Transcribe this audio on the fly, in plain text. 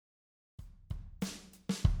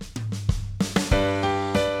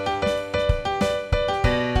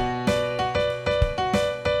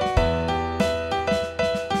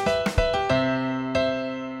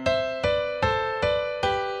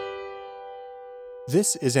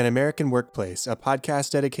This is An American Workplace, a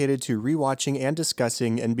podcast dedicated to rewatching and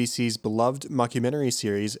discussing NBC's beloved mockumentary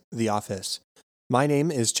series, The Office. My name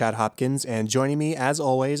is Chad Hopkins, and joining me, as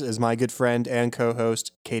always, is my good friend and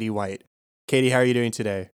co-host, Katie White. Katie, how are you doing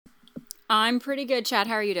today? I'm pretty good, Chad.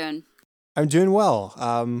 How are you doing? I'm doing well.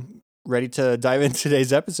 Ready to dive into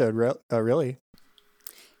today's episode, really.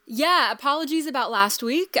 Yeah, apologies about last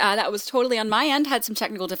week. That was totally on my end. Had some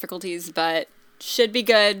technical difficulties, but should be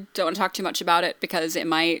good. Don't want to talk too much about it because it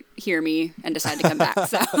might hear me and decide to come back.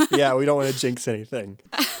 So Yeah, we don't want to jinx anything.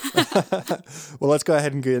 Well, let's go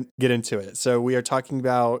ahead and get into it. So we are talking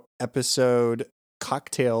about episode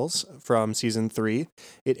Cocktails from season 3.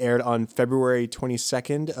 It aired on February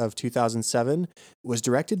 22nd of 2007. It was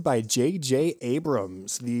directed by J.J.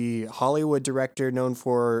 Abrams, the Hollywood director known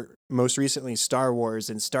for most recently Star Wars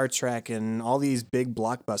and Star Trek and all these big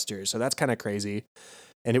blockbusters. So that's kind of crazy.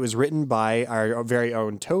 And it was written by our very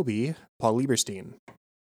own Toby, Paul Lieberstein.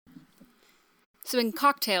 So in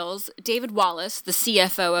Cocktails, David Wallace, the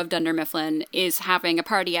CFO of Dunder Mifflin, is having a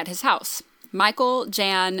party at his house. Michael,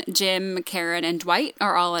 Jan, Jim, Karen, and Dwight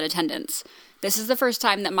are all in attendance. This is the first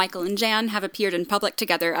time that Michael and Jan have appeared in public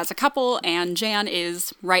together as a couple, and Jan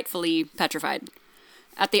is rightfully petrified.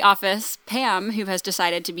 At the office, Pam, who has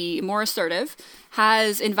decided to be more assertive,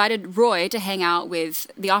 has invited Roy to hang out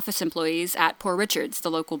with the office employees at Poor Richard's,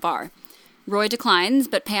 the local bar. Roy declines,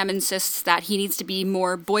 but Pam insists that he needs to be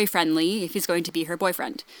more boy-friendly if he's going to be her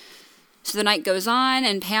boyfriend. So the night goes on,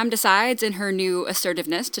 and Pam decides in her new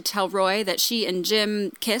assertiveness to tell Roy that she and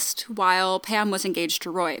Jim kissed while Pam was engaged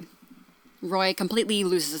to Roy. Roy completely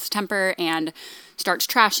loses his temper and starts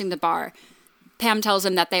trashing the bar. Pam tells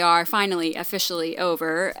him that they are finally officially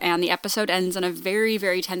over, and the episode ends on a very,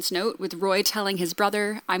 very tense note with Roy telling his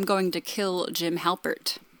brother, "I'm going to kill Jim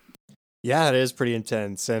Halpert." Yeah, it is pretty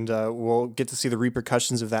intense, and we'll get to see the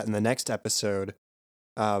repercussions of that in the next episode.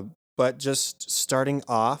 But just starting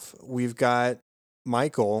off, we've got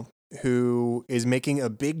Michael, who is making a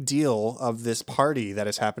big deal of this party that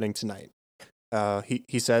is happening tonight.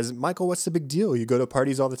 He says, "Michael, what's the big deal? You go to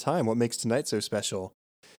parties all the time. What makes tonight so special?"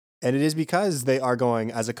 And it is because they are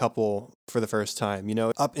going as a couple for the first time. You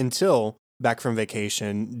know, up until back from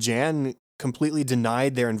vacation, Jan completely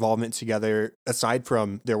denied their involvement together aside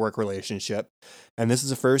from their work relationship. And this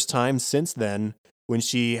is the first time since then when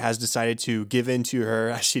she has decided to give in to her,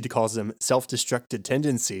 as she calls them, self-destructive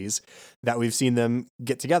tendencies, that we've seen them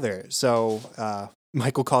get together. So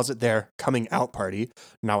Michael calls it their coming out party.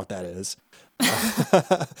 Not what that is.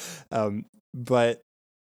 But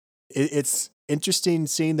it's interesting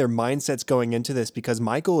seeing their mindsets going into this because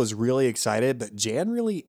Michael is really excited, but Jan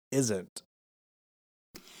really isn't.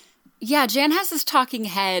 Yeah, Jan has this talking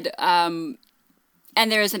head, and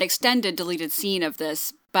there is an extended deleted scene of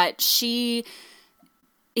this, but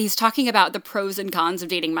he's talking about the pros and cons of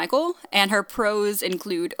dating Michael, and her pros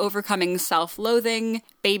include overcoming self-loathing,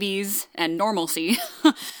 babies, and normalcy.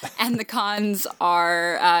 And the cons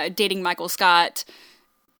are dating Michael Scott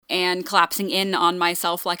and collapsing in on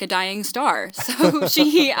myself like a dying star. So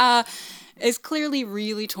she is clearly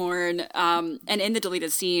really torn. And in the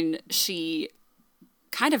deleted scene, she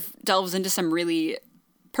kind of delves into some really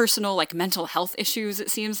personal, like, mental health issues,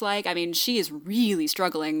 it seems like. I mean, she is really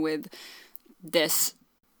struggling with this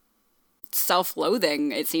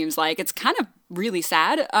self-loathing, it seems like. It's kind of really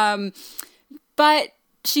sad. But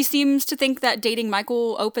she seems to think that dating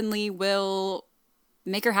Michael openly will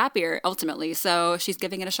make her happier, ultimately. So she's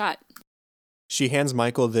giving it a shot. She hands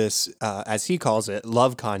Michael this, as he calls it,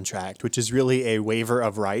 love contract, which is really a waiver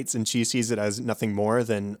of rights, and she sees it as nothing more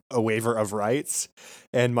than a waiver of rights.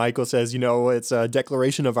 And Michael says, it's a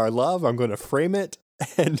declaration of our love. I'm going to frame it.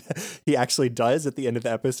 And he actually does at the end of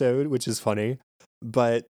the episode, which is funny.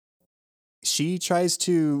 But she tries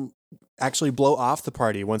to actually blow off the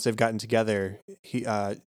party once they've gotten together.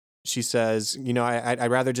 She says,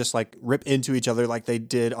 I'd rather just like rip into each other like they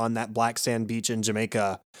did on that black sand beach in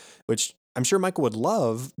Jamaica, which I'm sure Michael would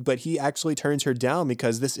love, but he actually turns her down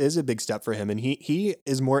because this is a big step for him. And he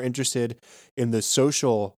is more interested in the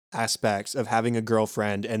social aspects of having a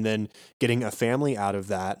girlfriend and then getting a family out of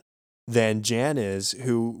that than Jan is,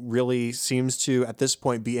 who really seems to, at this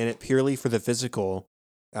point, be in it purely for the physical.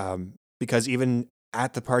 Because even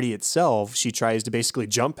at the party itself, she tries to basically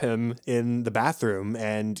jump him in the bathroom,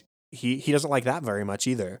 and he doesn't like that very much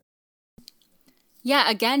either. Yeah,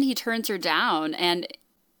 again, he turns her down, and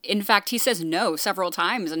in fact, he says no several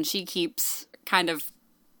times, and she keeps kind of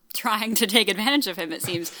trying to take advantage of him, it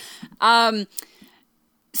seems.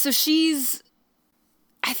 So she's,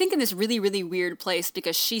 I think, in this really, really weird place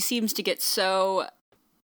because she seems to get so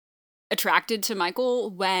attracted to Michael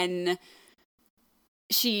when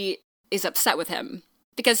she is upset with him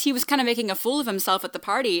because he was kind of making a fool of himself at the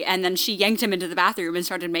party, and then she yanked him into the bathroom and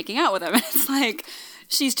started making out with him. It's like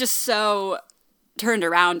she's just so turned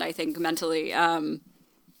around, I think, mentally.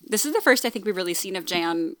 This is the first I think we've really seen of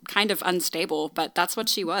Jan kind of unstable, but that's what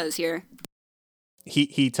she was here.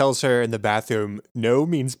 He tells her in the bathroom, no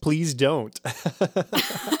means please don't.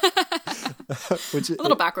 Which, a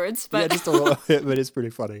little backwards, but yeah, just a little bit, but it's pretty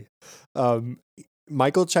funny.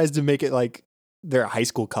 Michael tries to make it like they're a high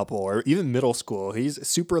school couple or even middle school. He's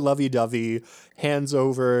super lovey-dovey, hands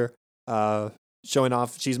over, showing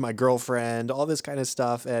off she's my girlfriend, all this kind of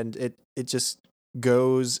stuff, and it just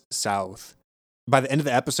goes south. By the end of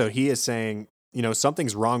the episode, he is saying,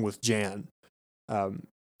 something's wrong with Jan.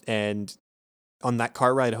 And on that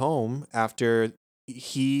car ride home, after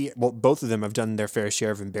both of them have done their fair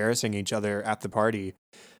share of embarrassing each other at the party,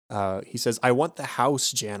 he says, I want the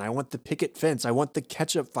house, Jan. I want the picket fence. I want the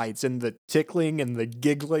ketchup fights and the tickling and the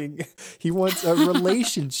giggling. He wants a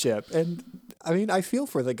relationship. And I mean, I feel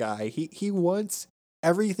for the guy. He wants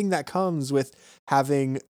everything that comes with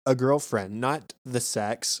having a girlfriend, not the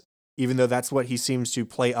sex, even though that's what he seems to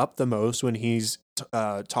play up the most when he's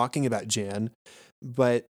talking about Jan.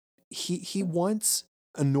 But he wants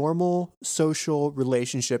a normal social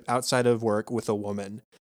relationship outside of work with a woman.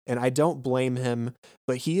 And I don't blame him,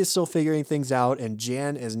 but he is still figuring things out, and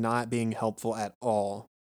Jan is not being helpful at all.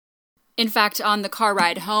 In fact, on the car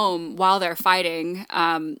ride home, while they're fighting,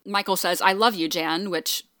 Michael says, I love you, Jan,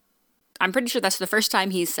 which I'm pretty sure that's the first time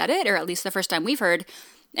he's said it, or at least the first time we've heard.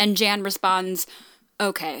 And Jan responds,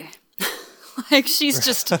 okay. Like, she's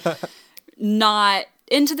just not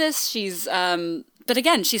into this. She's, but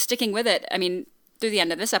again, she's sticking with it. I mean, through the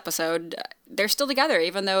end of this episode, they're still together,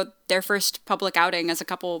 even though their first public outing as a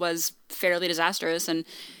couple was fairly disastrous and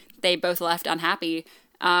they both left unhappy.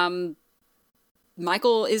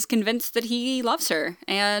 Michael is convinced that he loves her,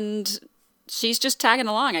 and she's just tagging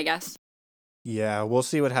along, I guess. Yeah, we'll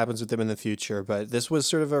see what happens with them in the future, but this was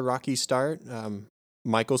sort of a rocky start.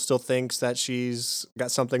 Michael still thinks that she's got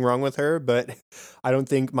something wrong with her, but I don't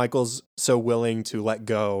think Michael's so willing to let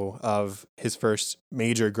go of his first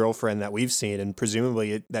major girlfriend that we've seen, and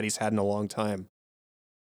presumably that he's had in a long time.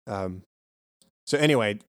 So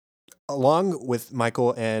anyway, along with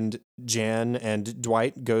Michael and Jan and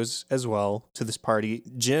Dwight goes as well to this party,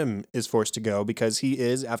 Jim is forced to go because he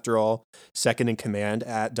is, after all, second in command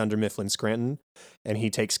at Dunder Mifflin Scranton, and he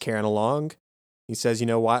takes Karen along. He says,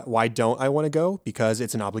 why don't I want to go? Because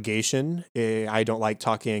it's an obligation. I don't like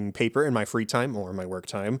talking paper in my free time or my work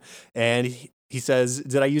time. And he says,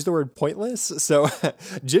 did I use the word pointless? So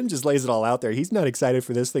Jim just lays it all out there. He's not excited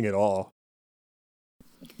for this thing at all.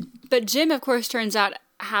 But Jim, of course, turns out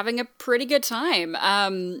having a pretty good time.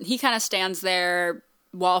 He kind of stands there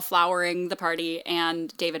wallflowering the party,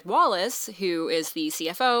 and David Wallace, who is the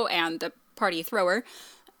CFO and the party thrower,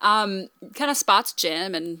 kind of spots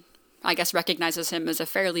Jim and I guess recognizes him as a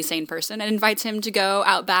fairly sane person and invites him to go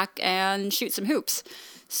out back and shoot some hoops.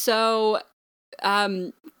 So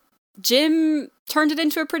Jim turned it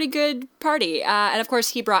into a pretty good party. And of course,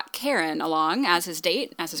 he brought Karen along as his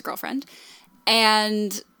date, as his girlfriend.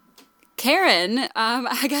 And Karen,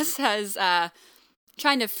 I guess, has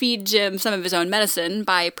trying to feed Jim some of his own medicine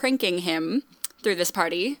by pranking him through this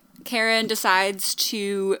party. Karen decides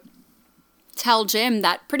to tell Jim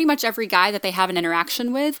that pretty much every guy that they have an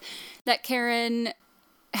interaction with, that Karen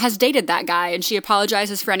has dated that guy, and she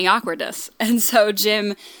apologizes for any awkwardness. And so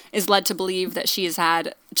Jim is led to believe that she has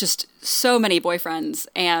had just so many boyfriends,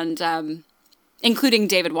 and including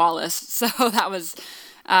David Wallace. So that was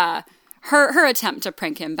her attempt to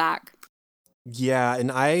prank him back. Yeah,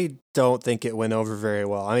 and I don't think it went over very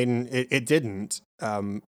well. I mean, it didn't.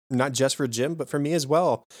 Not just for Jim, but for me as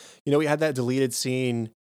well. We had that deleted scene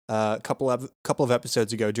a couple of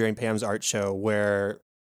episodes ago during Pam's art show where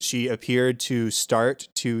she appeared to start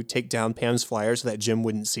to take down Pam's flyer so that Jim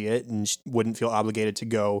wouldn't see it and wouldn't feel obligated to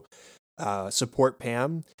go support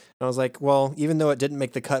Pam. And I was like, well, even though it didn't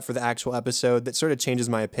make the cut for the actual episode, that sort of changes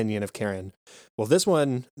my opinion of Karen. Well, this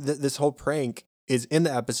one, this whole prank is in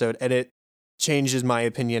the episode, and it changes my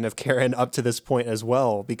opinion of Karen up to this point as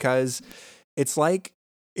well, because it's like,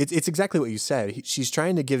 it's exactly what you said. She's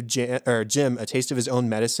trying to give Jim a taste of his own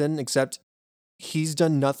medicine, except he's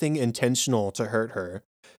done nothing intentional to hurt her.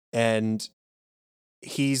 And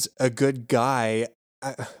he's a good guy.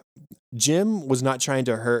 Jim was not trying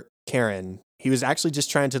to hurt Karen. He was actually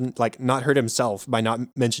just trying to not hurt himself by not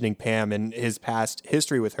mentioning Pam and his past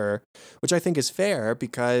history with her, which I think is fair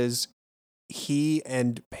because he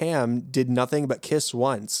and Pam did nothing but kiss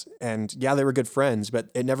once. And yeah, they were good friends, but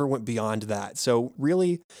it never went beyond that. So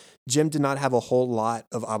really, Jim did not have a whole lot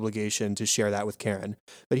of obligation to share that with Karen.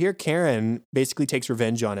 But here Karen basically takes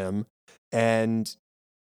revenge on him, and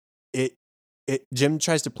Jim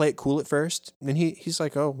tries to play it cool at first, and he's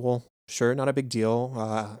like, "Oh, well, sure, not a big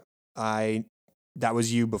deal. That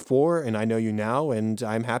was you before, and I know you now, and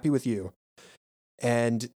I'm happy with you."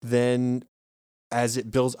 And then as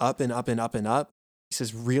it builds up and up and up and up, he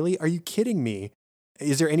says, "Really? Are you kidding me?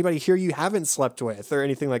 Is there anybody here you haven't slept with or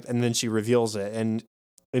anything like that?" And then she reveals it. And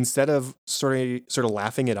instead of sort of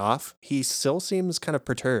laughing it off, he still seems kind of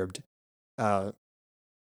perturbed.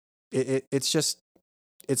 It's just,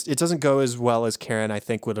 it doesn't go as well as Karen, I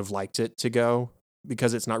think, would have liked it to go,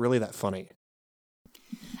 because it's not really that funny.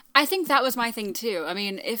 I think that was my thing too. I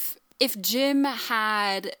mean, if Jim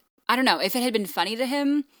had, I don't know, if it had been funny to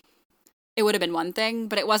him, it would have been one thing,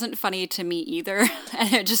 but it wasn't funny to me either.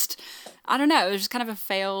 And it just, I don't know, it was just kind of a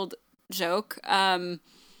failed joke. And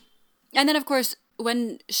then, of course,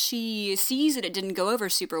 when she sees that it didn't go over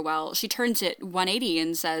super well, she turns it 180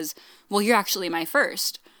 and says, "Well, you're actually my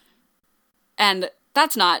first." And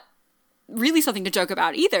that's not really something to joke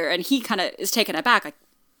about either. And he kind of is taken aback, like,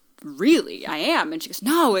 "Really? I am?" And she goes,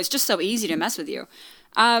 "No, it's just so easy to mess with you."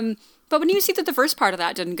 But when you see that the first part of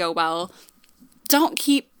that didn't go well, don't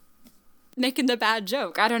keep making the bad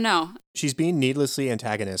joke. I don't know. She's being needlessly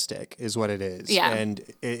antagonistic is what it is. Yeah. And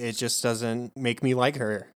it just doesn't make me like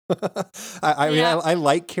her. I mean, I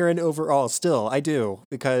like Karen overall still. I do,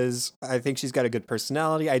 because I think she's got a good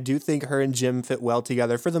personality. I do think her and Jim fit well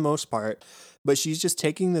together for the most part. But she's just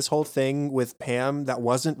taking this whole thing with Pam that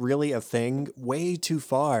wasn't really a thing way too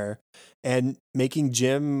far, and making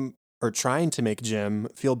Jim, or trying to make Jim,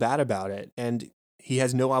 feel bad about it. And he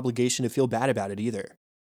has no obligation to feel bad about it either.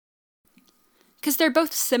 Because they're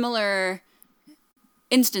both similar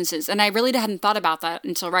instances. And I really hadn't thought about that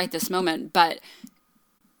until right this moment. But,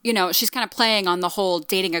 you know, she's kind of playing on the whole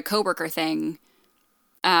dating a coworker thing,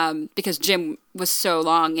 because Jim was so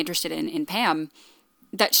long interested in Pam,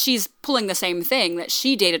 that she's pulling the same thing, that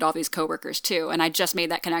she dated all these coworkers too. And I just made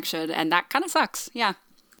that connection, and that kind of sucks. Yeah.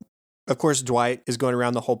 Of course, Dwight is going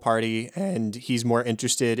around the whole party, and he's more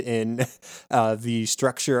interested in the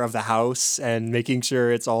structure of the house and making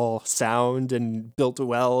sure it's all sound and built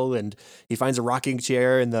well. And he finds a rocking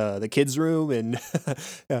chair in the kids' room, and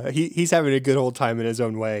he's having a good old time in his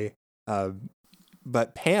own way.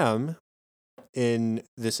 But Pam, in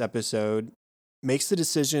this episode, makes the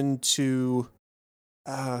decision to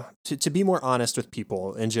be more honest with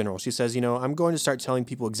people in general. She says, "I'm going to start telling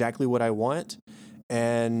people exactly what I want,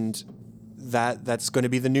 and that's going to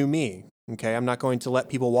be the new me. Okay, I'm not going to let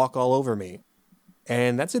people walk all over me."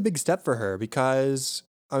 And that's a big step for her, because,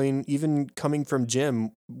 I mean, even coming from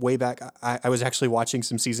Jim way back, I was actually watching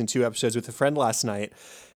some season 2 episodes with a friend last night,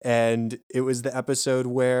 and it was the episode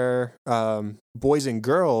where Boys and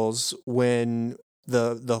Girls, when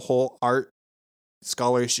the whole art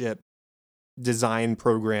scholarship design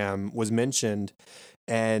program was mentioned,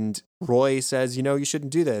 and Roy says, "You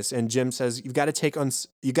shouldn't do this," and Jim says, you got to take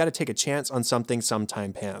a chance on something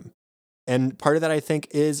sometime, Pam." And part of that, I think,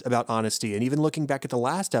 is about honesty. And even looking back at the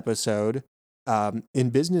last episode, in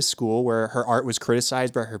business school, where her art was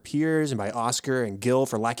criticized by her peers and by Oscar and Gil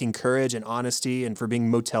for lacking courage and honesty and for being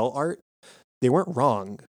motel art, they weren't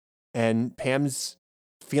wrong. And Pam's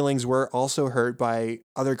feelings were also hurt by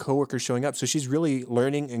other coworkers showing up. So she's really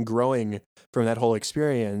learning and growing from that whole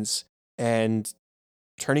experience and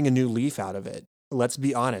turning a new leaf out of it. Let's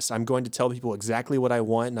be honest. I'm going to tell people exactly what I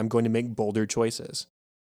want, and I'm going to make bolder choices.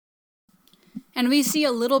 And we see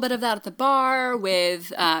a little bit of that at the bar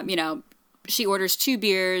with, she orders 2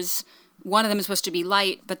 beers. One of them is supposed to be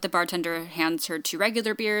light, but the bartender hands her 2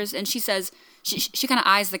 regular beers. And she says, she kind of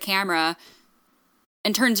eyes the camera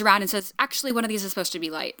and turns around and says, "Actually, one of these is supposed to be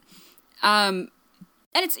light." And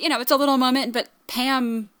it's, it's a little moment, but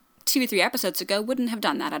Pam 2 or 3 episodes ago wouldn't have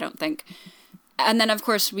done that, I don't think. And then, of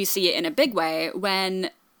course, we see it in a big way when,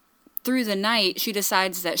 through the night, she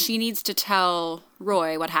decides that she needs to tell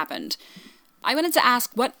Roy what happened. I wanted to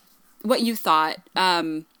ask what you thought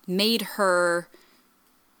made her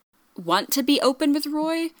want to be open with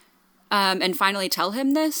Roy and finally tell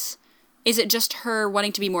him this. Is it just her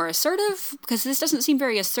wanting to be more assertive? Because this doesn't seem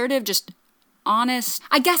very assertive, just honest.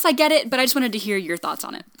 I guess I get it, but I just wanted to hear your thoughts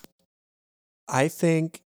on it. I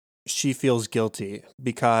think she feels guilty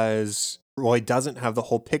because Roy doesn't have the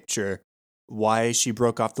whole picture why she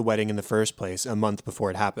broke off the wedding in the first place a month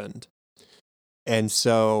before it happened. And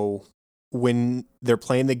so when they're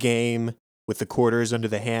playing the game with the quarters under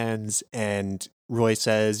the hands. And Roy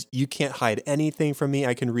says, "You can't hide anything from me.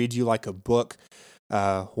 I can read you like a book."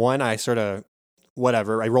 One, I sort of,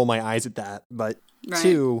 whatever, I roll my eyes at that. But Right.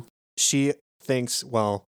 two, she thinks,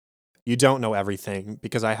 well, you don't know everything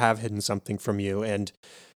because I have hidden something from you. And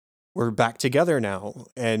we're back together now.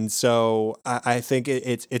 And so I think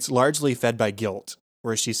it's largely fed by guilt,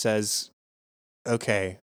 where she says,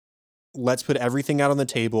 okay, let's put everything out on the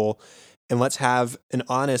table and let's have an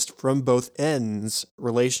honest, from both ends,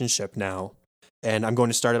 relationship now. And I'm going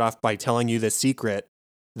to start it off by telling you the secret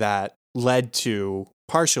that led to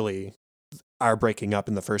partially our breaking up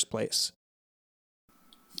in the first place.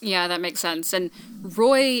 Yeah, that makes sense. And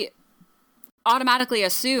Roy automatically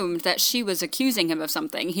assumed that she was accusing him of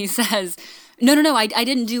something. He says, no, I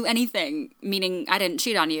didn't do anything, meaning I didn't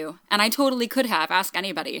cheat on you. And I totally could have, ask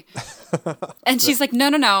anybody. And she's like,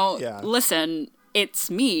 no, Yeah. Listen, it's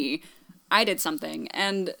me. I did something.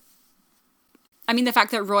 And I mean, the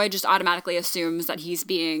fact that Roy just automatically assumes that he's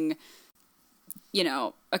being,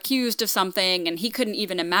 accused of something, and he couldn't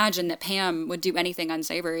even imagine that Pam would do anything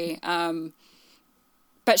unsavory.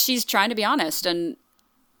 But she's trying to be honest, and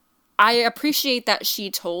I appreciate that she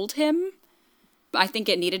told him. I think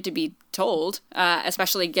it needed to be told,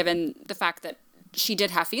 especially given the fact that she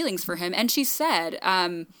did have feelings for him. And she said,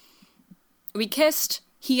 we kissed,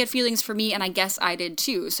 he had feelings for me, and I guess I did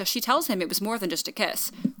too. So she tells him it was more than just a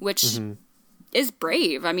kiss, which is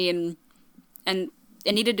brave. I mean, and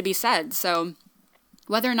it needed to be said. So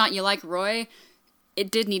whether or not you like Roy,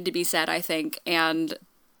 it did need to be said, I think, and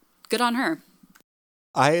good on her.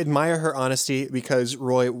 I admire her honesty because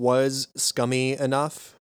Roy was scummy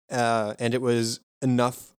enough, and it was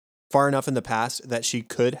far enough in the past that she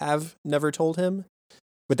could have never told him.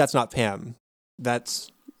 But that's not Pam.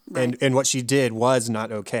 That's Right. and what she did was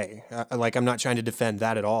not okay. I'm not trying to defend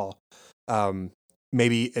that at all.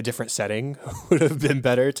 Maybe a different setting would have been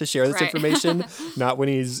better to share this Right. information. Not when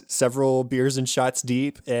he's several beers and shots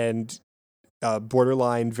deep and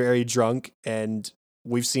borderline very drunk, and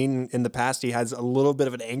we've seen in the past he has a little bit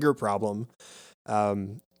of an anger problem.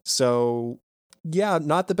 So yeah,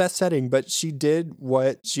 not the best setting, but she did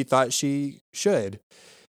what she thought she should.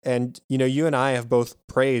 And, you and I have both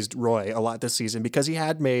praised Roy a lot this season because he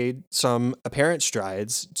had made some apparent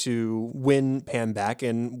strides to win Pam back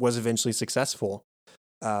and was eventually successful.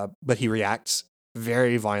 But he reacts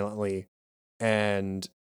very violently, and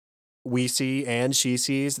we see and she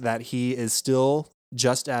sees that he is still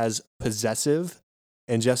just as possessive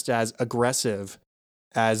and just as aggressive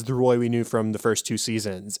as the Roy we knew from the first two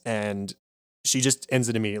seasons. And she just ends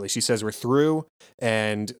it immediately. She says, we're through,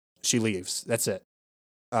 and she leaves. That's it.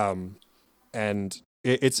 And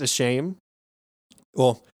it's a shame.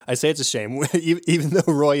 Well, I say it's a shame. Even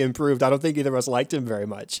though Roy improved, I don't think either of us liked him very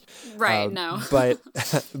much. Right, no. But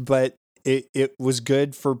it was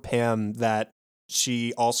good for Pam that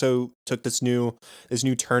she also took this new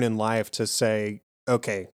turn in life to say,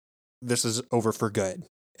 okay, this is over for good.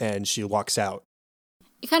 And she walks out.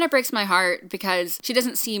 It kind of breaks my heart because she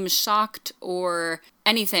doesn't seem shocked or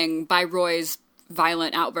anything by Roy's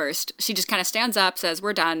violent outburst. She just kind of stands up, says,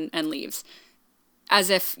 we're done, and leaves. As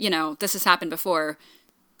if, this has happened before.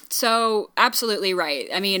 So, absolutely right.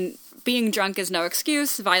 I mean, being drunk is no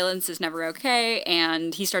excuse. Violence is never okay.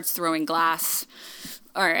 And he starts throwing glass.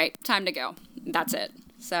 All right, time to go. That's it.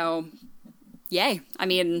 So, yay. I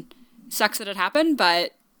mean, sucks that it happened,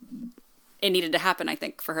 but it needed to happen, I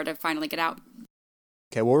think, for her to finally get out.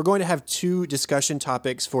 Okay, well, we're going to have two discussion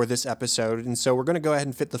topics for this episode. And so we're going to go ahead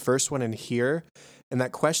and fit the first one in here. And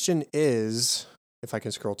that question is, if I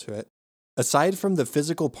can scroll to it, aside from the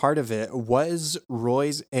physical part of it, was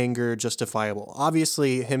Roy's anger justifiable?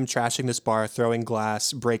 Obviously, him trashing this bar, throwing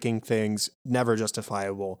glass, breaking things, never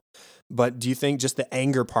justifiable. But do you think just the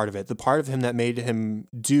anger part of it, the part of him that made him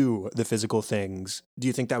do the physical things, do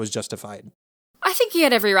you think that was justified? I think he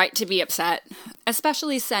had every right to be upset,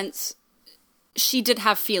 especially since she did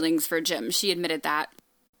have feelings for Jim. She admitted that.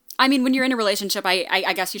 I mean, when you're in a relationship,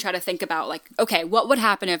 I guess you try to think about, like, okay, what would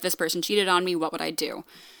happen if this person cheated on me? What would I do?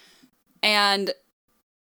 And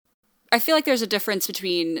I feel like there's a difference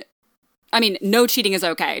between, I mean, no cheating is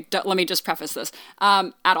okay. Let me just preface this.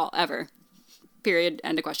 At all, ever. Period.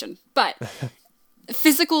 End of question. But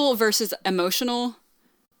physical versus emotional,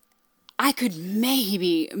 I could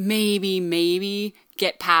maybe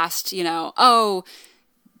get past, oh,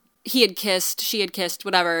 he had kissed, she had kissed,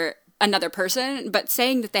 whatever, another person. But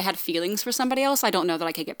saying that they had feelings for somebody else, I don't know that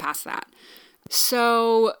I could get past that.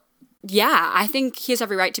 So yeah, I think he has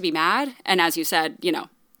every right to be mad. And as you said,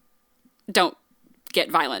 don't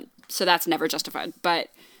get violent. So that's never justified. But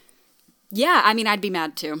yeah, I mean, I'd be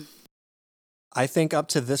mad too. I think up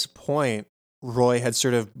to this point, Roy had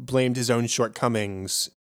sort of blamed his own shortcomings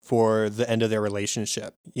for the end of their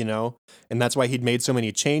relationship, you know? And that's why he'd made so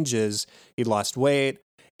many changes. He'd lost weight.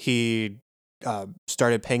 He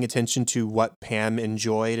started paying attention to what Pam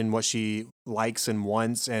enjoyed and what she likes and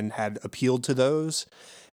wants and had appealed to those.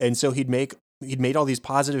 And so he'd made all these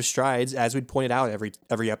positive strides, as we'd pointed out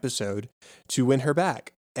every episode, to win her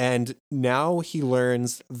back. And now he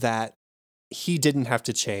learns that he didn't have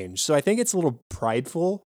to change. So I think it's a little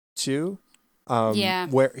prideful too.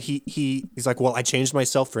 Where he's like, well, I changed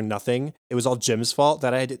myself for nothing. It was all Jim's fault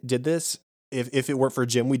that I did this. If it weren't for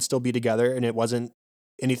Jim, we'd still be together, and it wasn't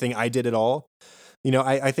anything I did at all. You know,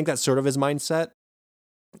 I think that's sort of his mindset.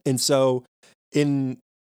 And so in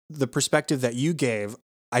the perspective that you gave,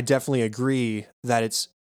 I definitely agree that it's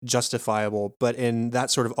justifiable. But in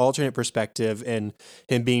that sort of alternate perspective and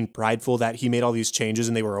him being prideful that he made all these changes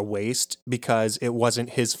and they were a waste because it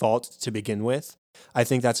wasn't his fault to begin with, I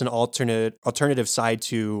think that's an alternative side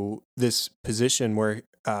to this position where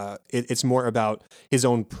it's more about his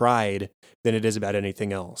own pride than it is about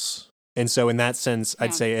anything else. And so in that sense,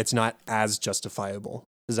 I'd say it's not as justifiable.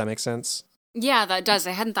 Does that make sense? Yeah, that does.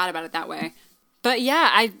 I hadn't thought about it that way. But yeah,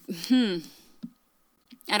 I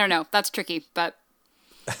don't know. That's tricky, but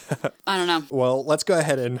I don't know. Well, let's go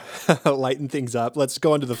ahead and lighten things up. Let's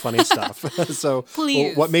go into the funny stuff. So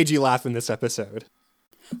please. What made you laugh in this episode?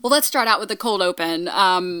 Well, let's start out with the cold open.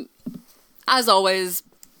 As always,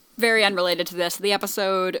 very unrelated to this. The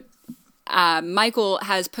episode, Michael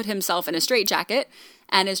has put himself in a straitjacket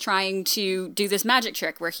and is trying to do this magic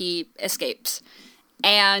trick where he escapes.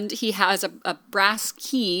 And he has a brass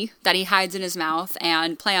key that he hides in his mouth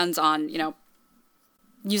and plans on,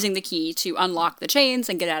 using the key to unlock the chains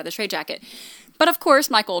and get out of the straitjacket. But of course,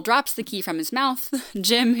 Michael drops the key from his mouth.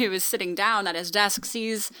 Jim, who is sitting down at his desk,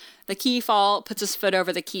 sees the key fall, puts his foot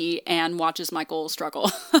over the key, and watches Michael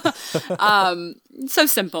struggle. So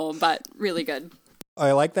simple, but really good.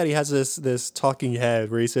 I like that he has this talking head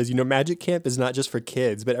where he says, magic camp is not just for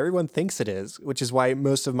kids, but everyone thinks it is, which is why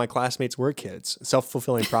most of my classmates were kids.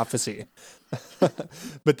 Self-fulfilling prophecy.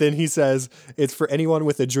 But then he says, it's for anyone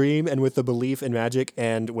with a dream and with a belief in magic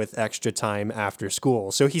and with extra time after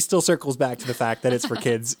school. So he still circles back to the fact that it's for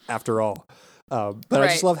kids after all. But right. I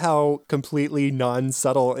just love how completely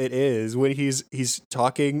non-subtle it is when he's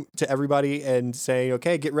talking to everybody and saying,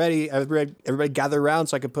 okay, get ready. Everybody gather around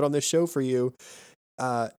so I can put on this show for you.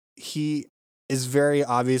 He is very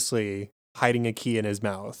obviously hiding a key in his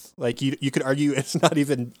mouth. Like you could argue it's not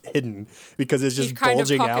even hidden because it's just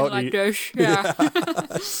bulging out. Like this. Yeah.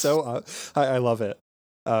 So I love it.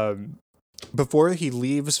 Before he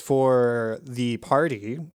leaves for the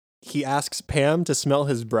party, he asks Pam to smell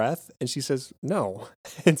his breath, and she says no.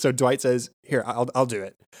 And so Dwight says, "Here, I'll do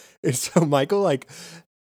it." And so Michael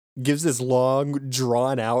gives this long,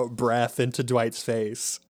 drawn out breath into Dwight's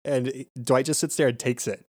face. And Dwight just sits there and takes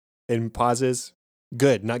it and pauses.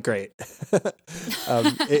 Good, not great.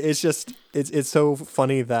 It's so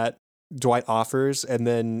funny that Dwight offers and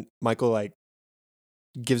then Michael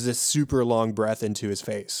gives this super long breath into his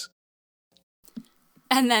face.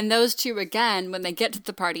 And then those two again, when they get to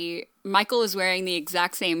the party, Michael is wearing the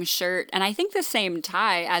exact same shirt and I think the same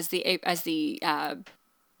tie as the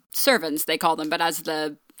servants, they call them, but as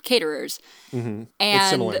the caterers. Mm-hmm. And it's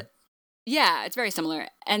similar. Yeah, it's very similar.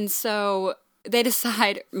 And so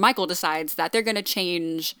Michael decides that they're going to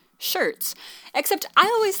change shirts. Except I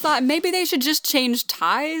always thought maybe they should just change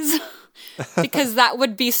ties because that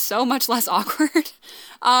would be so much less awkward.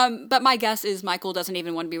 But my guess is Michael doesn't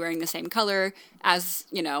even want to be wearing the same color as,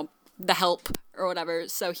 the help or whatever.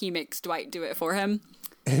 So he makes Dwight do it for him.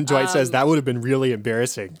 And Dwight says that would have been really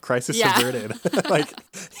embarrassing. Crisis averted.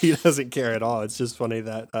 He doesn't care at all. It's just funny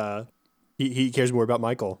that he cares more about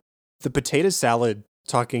Michael. The potato salad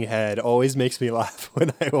talking head always makes me laugh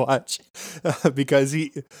when I watch because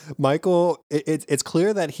Michael, it's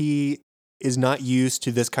clear that he is not used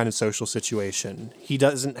to this kind of social situation. He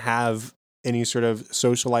doesn't have any sort of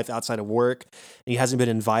social life outside of work. And he hasn't been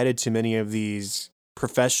invited to many of these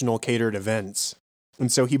professional catered events.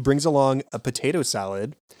 And so he brings along a potato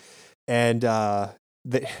salad and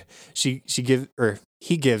he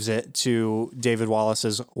gives it to David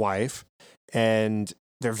Wallace's wife. And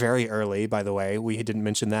they're very early, by the way. We didn't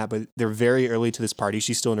mention that, but they're very early to this party.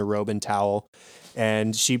 She's still in a robe and towel.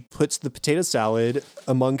 And she puts the potato salad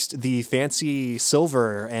amongst the fancy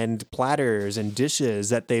silver and platters and dishes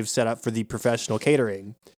that they've set up for the professional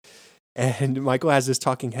catering. And Michael has this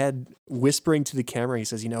talking head whispering to the camera. He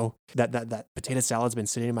says, that potato salad's been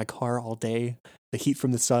sitting in my car all day. The heat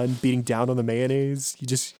from the sun beating down on the mayonnaise.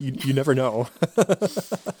 You never know.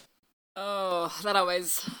 Oh, that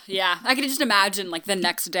always, yeah. I could just imagine, like, the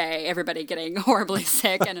next day, everybody getting horribly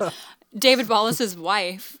sick. And David Wallace's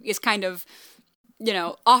wife is kind of,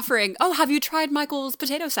 offering, oh, have you tried Michael's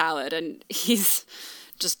potato salad? And he's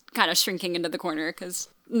just kind of shrinking into the corner because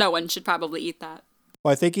no one should probably eat that.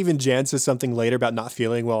 Well, I think even Jan says something later about not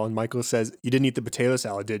feeling well, and Michael says, "You didn't eat the potato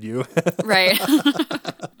salad, did you?" Right.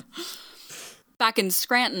 Back in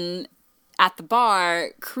Scranton, at the bar,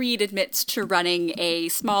 Creed admits to running a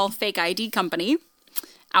small fake ID company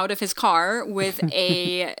out of his car with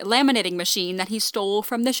a laminating machine that he stole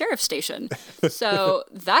from the sheriff's station. So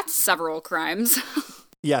that's several crimes.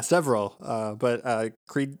 Yeah, several. But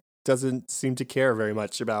Creed doesn't seem to care very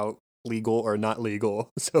much about legal or not legal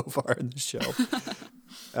so far in the show.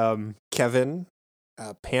 Kevin,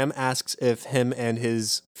 Pam asks if him and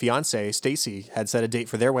his fiance Stacy had set a date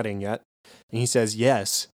for their wedding yet, and he says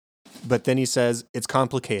yes, but then he says it's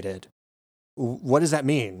complicated. What does that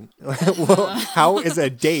mean? Well, how is a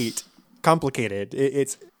date complicated?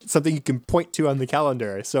 It's something you can point to on the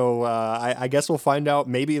calendar. So I guess we'll find out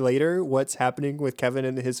maybe later what's happening with Kevin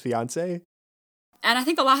and his fiance. And I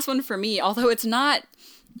think the last one for me, although it's not...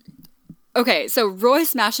 Okay, so Roy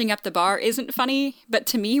smashing up the bar isn't funny, but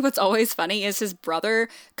to me what's always funny is his brother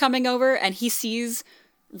coming over and he sees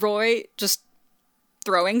Roy just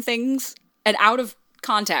throwing things, and out of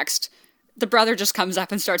context, the brother just comes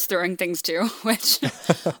up and starts throwing things too, which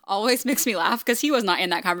always makes me laugh because he was not in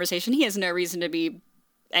that conversation. He has no reason to be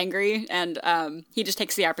angry, and he just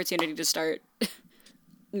takes the opportunity to start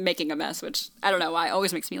making a mess, which I don't know why,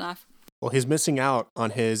 always makes me laugh. Well, he's missing out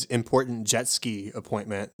on his important jet ski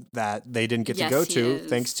appointment that they didn't get to go to,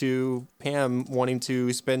 thanks to Pam wanting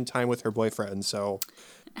to spend time with her boyfriend. So,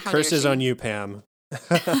 curses on you, Pam.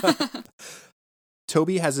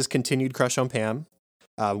 Toby has this continued crush on Pam.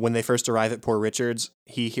 When they first arrive at Poor Richards,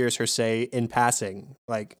 he hears her say in passing,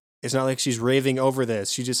 like, it's not like she's raving over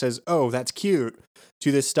this. She just says, "Oh, that's cute,"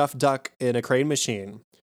 to this stuffed duck in a crane machine.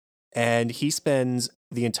 And he spends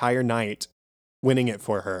the entire night winning it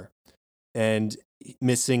for her and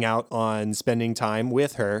missing out on spending time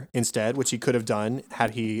with her instead, which he could have done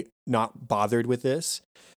had he not bothered with this.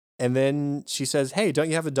 And then she says, "Hey, don't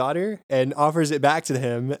you have a daughter?" and offers it back to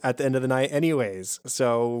him at the end of the night anyways.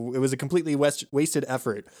 So it was a completely wasted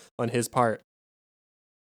effort on his part.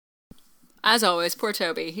 As always, poor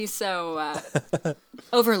Toby. He's so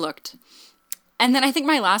overlooked. And then I think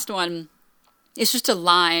my last one is just a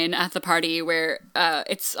line at the party where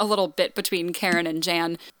it's a little bit between Karen and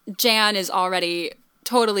Jan. Jan is already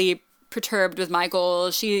totally perturbed with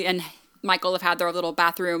Michael. She and Michael have had their little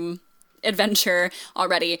bathroom adventure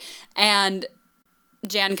already. And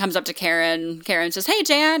Jan comes up to Karen. Karen says, "Hey,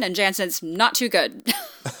 Jan." And Jan says, "Not too good."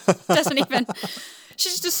 Doesn't even... She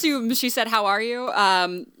just assumes she said, "How are you?"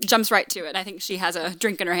 Jumps right to it. I think she has a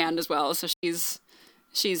drink in her hand as well. So she's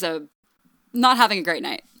not having a great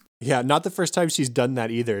night. Yeah, not the first time she's done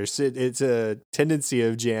that either. It's a tendency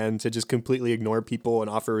of Jan to just completely ignore people and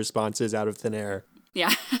offer responses out of thin air.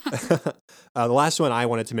 Yeah. The last one I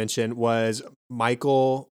wanted to mention was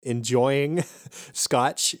Michael enjoying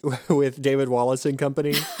scotch with David Wallace and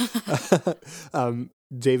company.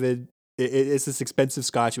 David, it's this expensive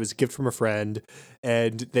scotch. It was a gift from a friend,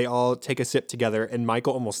 and they all take a sip together, and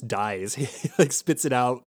Michael almost dies. He spits it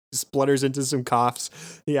out, splutters into some coughs.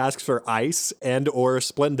 He asks for ice and or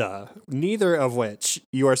Splenda, neither of which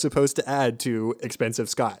you are supposed to add to expensive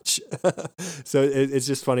scotch. So it's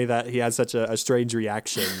just funny that he has such a strange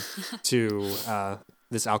reaction to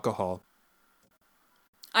this alcohol.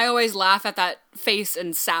 I always laugh at that face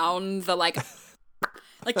and sound, the like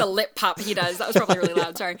the lip pop he does. That was probably really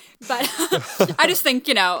loud, sorry. But I just think,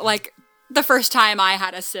 like the first time I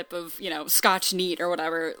had a sip of, Scotch neat or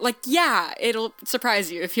whatever, like, yeah, it'll surprise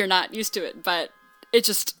you if you're not used to it. But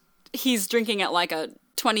he's drinking it like a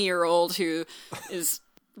 20-year-old who is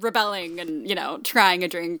rebelling and, trying a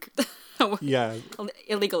drink. Yeah.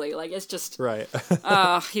 Illegally. Like, it's just... Right.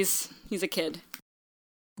 He's a kid.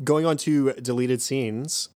 Going on to deleted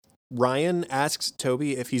scenes, Ryan asks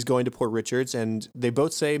Toby if he's going to Poor Richards, and they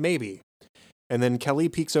both say maybe. And then Kelly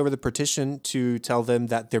peeks over the partition to tell them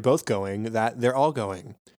that they're both going, that they're all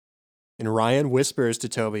going. And Ryan whispers to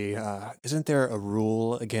Toby, "Isn't there a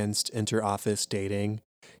rule against inter-office dating?"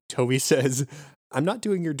 Toby says, "I'm not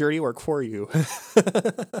doing your dirty work for you."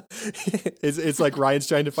 It's like Ryan's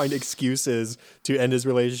trying to find excuses to end his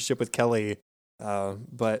relationship with Kelly.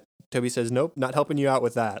 But Toby says, "Nope, not helping you out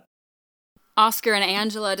with that." Oscar and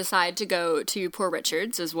Angela decide to go to Poor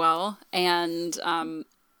Richards as well. And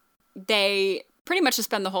they pretty much just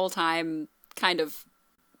spend the whole time kind of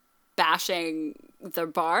bashing the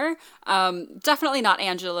bar. Definitely not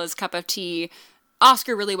Angela's cup of tea.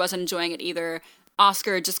 Oscar really wasn't enjoying it either.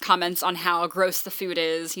 Oscar just comments on how gross the food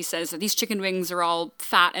is. He says that these chicken wings are all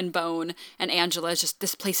fat and bone, and Angela is just,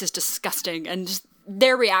 this place is disgusting. And just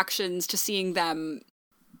their reactions to seeing them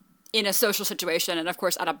in a social situation, and of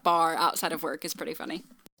course at a bar outside of work, is pretty funny.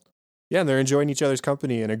 Yeah, and they're enjoying each other's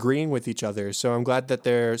company and agreeing with each other. So I'm glad that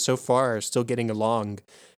they're so far still getting along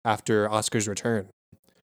after Oscar's return.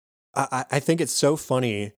 I think it's so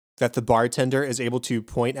funny that the bartender is able to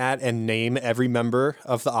point at and name every member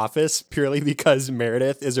of the office purely because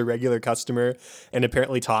Meredith is a regular customer and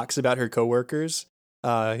apparently talks about her coworkers.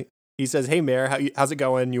 He says, "Hey, Mayor, how's it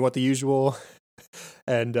going? You want the usual?"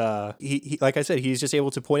 And he, like I said, he's just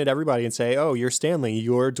able to point at everybody and say, "Oh, you're Stanley,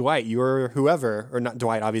 you're Dwight, you're whoever," or not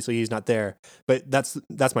Dwight. Obviously, he's not there. But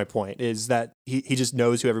that's my point, is that he just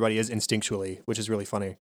knows who everybody is instinctually, which is really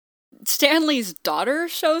funny. Stanley's daughter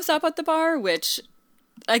shows up at the bar, which,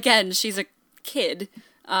 again, she's a kid.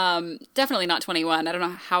 Definitely not 21. I don't know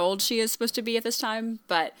how old she is supposed to be at this time,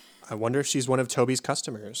 but I wonder if she's one of Toby's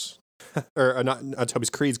customers. or not Toby's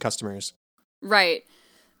Creed's customers. Right.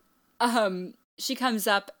 She comes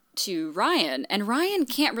up to Ryan, and Ryan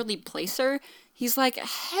can't really place her. He's like,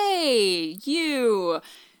 "Hey, you."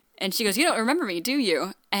 And she goes, "You don't remember me, do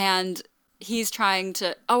you?" And he's trying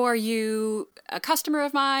to, "Oh, are you a customer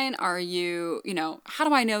of mine? Are you, how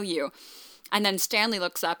do I know you?" And then Stanley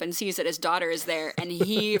looks up and sees that his daughter is there, and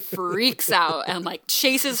he freaks out and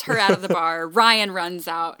chases her out of the bar. Ryan runs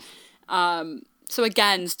out. So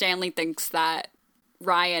again, Stanley thinks that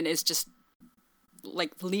Ryan is just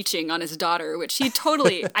leeching on his daughter, which he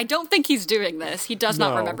totally, I don't think he's doing this. He does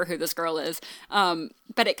not remember who this girl is.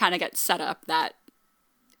 But it kind of gets set up that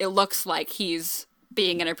it looks like he's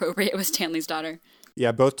being inappropriate with Stanley's daughter.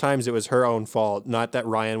 Yeah, both times it was her own fault. Not that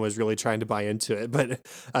Ryan was really trying to buy into it, but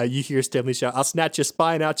you hear Stanley shout, "I'll snatch your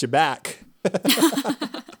spine out your back."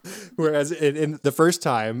 Whereas in the first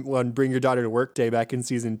time, on Bring Your Daughter to Work Day back in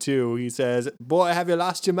season 2, he says, "Boy, have you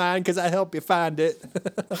lost your mind? Because I help you find it."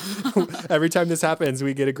 Every time this happens,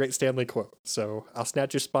 we get a great Stanley quote. So, "I'll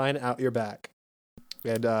snatch your spine out your back."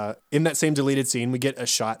 And in that same deleted scene, we get a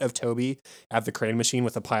shot of Toby at the crane machine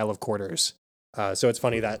with a pile of quarters. So it's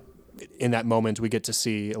funny that in that moment, we get to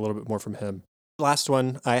see a little bit more from him. The last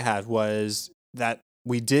one I had was that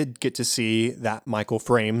we did get to see that Michael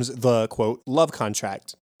frames the, quote, love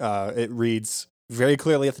contract. It reads very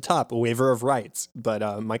clearly at the top, a waiver of rights,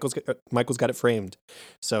 but Michael's got it framed.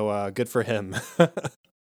 So good for him.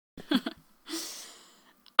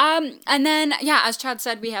 And then, yeah, as Chad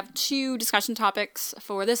said, we have 2 discussion topics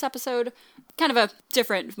for this episode. Kind of a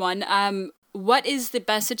different one. What is the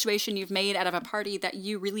best situation you've made out of a party that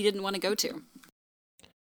you really didn't want to go to?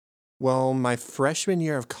 Well, my freshman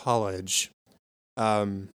year of college,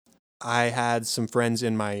 I had some friends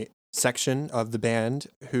in my section of the band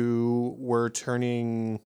who were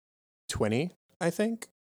turning 20, I think.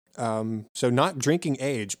 So not drinking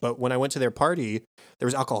age, but when I went to their party, there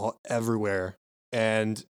was alcohol everywhere.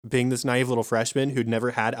 And being this naive little freshman who'd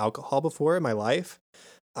never had alcohol before in my life,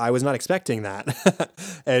 I was not expecting that.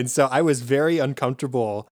 And so I was very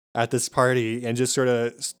uncomfortable at this party and just sort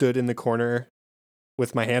of stood in the corner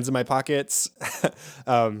with my hands in my pockets.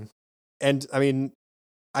 And I mean,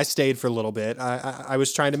 I stayed for a little bit. I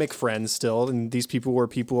was trying to make friends still, and these people were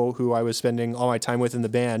people who I was spending all my time with in the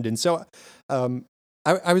band. And so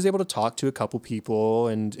I was able to talk to a couple people,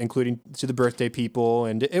 and including to the birthday people,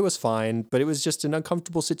 and it was fine, but it was just an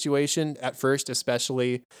uncomfortable situation at first,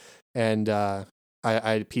 especially. And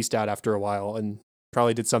I pieced out after a while and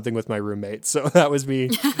probably did something with my roommate. So that was me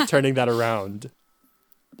turning that around.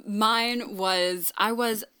 Mine was, I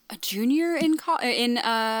was a junior in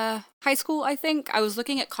high school, I think. I was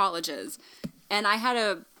looking at colleges, and I had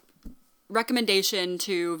a recommendation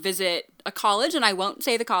to visit a college, and I won't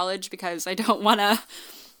say the college because I don't want to,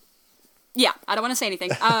 I don't want to say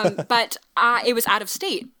anything. But it was out of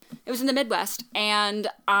state. It was in the Midwest, and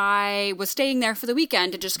I was staying there for the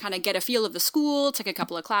weekend to just kind of get a feel of the school, take a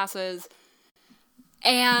couple of classes,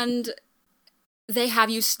 and they have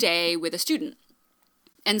you stay with a student.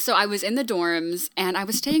 And so I was in the dorms, and I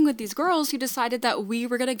was staying with these girls who decided that we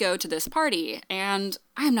were going to go to this party. And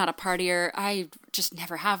I'm not a partier. I just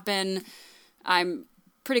never have been. I'm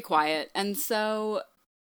pretty quiet. And so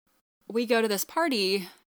we go to this party,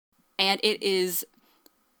 and it is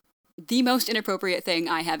the most inappropriate thing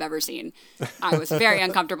I have ever seen. I was very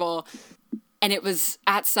uncomfortable. And it was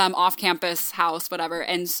at some off-campus house, whatever.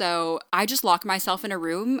 And so I just lock myself in a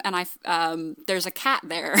room, and there's a cat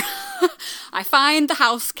there. I find the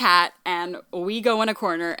house cat, and we go in a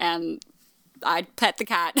corner, and I pet the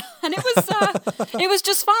cat, and it was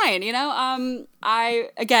just fine, you know. I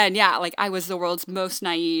was the world's most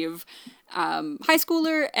naive high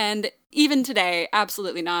schooler, and even today,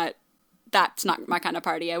 absolutely not. That's not my kind of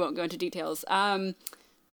party. I won't go into details.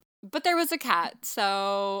 But there was a cat,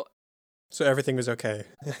 so everything was okay.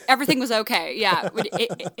 everything was okay. Yeah,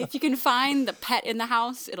 if you can find the pet in the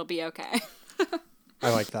house, it'll be okay.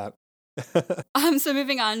 I like that. So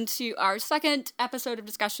moving on to our second episode of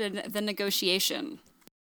discussion, The Negotiation.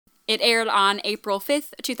 It aired on April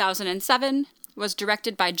 5th, 2007, was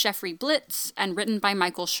directed by Jeffrey Blitz, and written by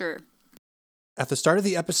Michael Schur. At the start of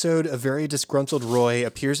the episode, a very disgruntled Roy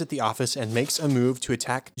appears at the office and makes a move to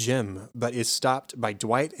attack Jim, but is stopped by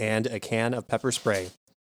Dwight and a can of pepper spray.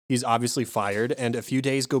 He's obviously fired, and a few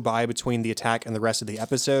days go by between the attack and the rest of the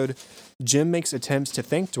episode. Jim makes attempts to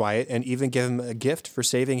thank Dwight and even give him a gift for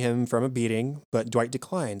saving him from a beating, but Dwight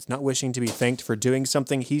declines, not wishing to be thanked for doing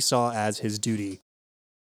something he saw as his duty.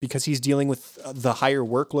 Because he's dealing with the higher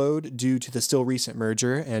workload due to the still recent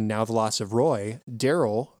merger and now the loss of Roy,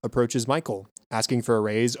 Daryl approaches Michael, asking for a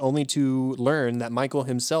raise, only to learn that Michael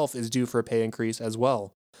himself is due for a pay increase as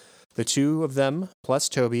well. The two of them, plus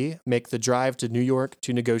Toby, make the drive to New York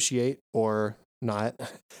to negotiate, or not,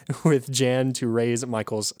 with Jan to raise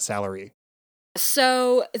Michael's salary.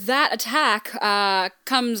 So that attack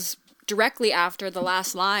comes directly after the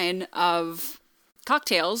last line of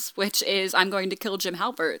Cocktails, which is, "I'm going to kill Jim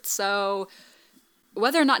Halpert." So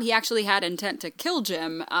whether or not he actually had intent to kill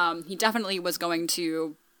Jim, he definitely was going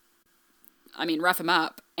to, rough him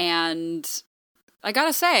up. And I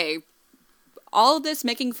gotta say, all of this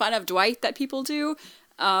making fun of Dwight that people do,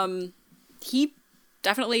 he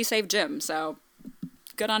definitely saved Jim, so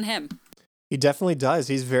good on him. He definitely does.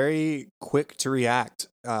 He's very quick to react.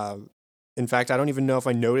 In fact, I don't even know if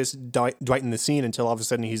I noticed Dwight in the scene until all of a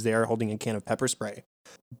sudden he's there holding a can of pepper spray.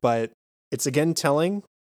 But it's again telling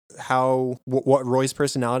how what Roy's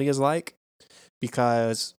personality is like,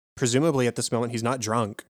 because presumably at this moment he's not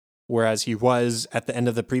drunk, whereas he was at the end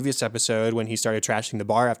of the previous episode when he started trashing the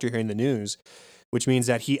bar after hearing the news, which means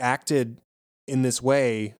that he acted in this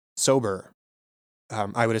way sober,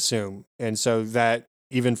 I would assume. And so that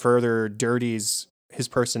even further dirties his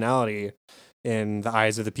personality in the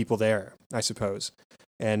eyes of the people there, I suppose.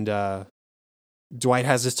 And Dwight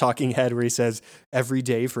has this talking head where he says, "Every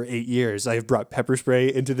day for 8 years, I have brought pepper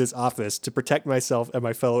spray into this office to protect myself and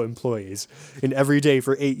my fellow employees. And every day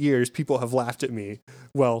for 8 years, people have laughed at me.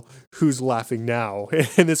 Well, who's laughing now?"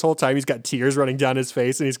 And this whole time, he's got tears running down his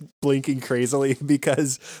face and he's blinking crazily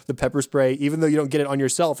because the pepper spray, even though you don't get it on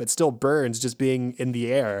yourself, it still burns just being in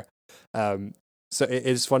the air. So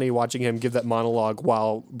it's funny watching him give that monologue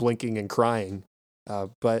while blinking and crying.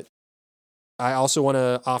 But I also want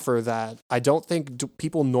to offer that I don't think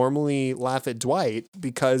people normally laugh at Dwight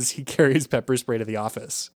because he carries pepper spray to the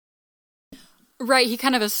office. Right, he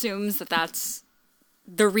kind of assumes that that's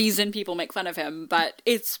the reason people make fun of him, but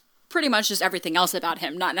it's pretty much just everything else about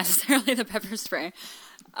him, not necessarily the pepper spray.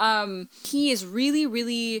 He is really,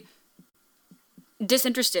 really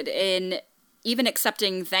disinterested in even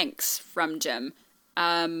accepting thanks from Jim.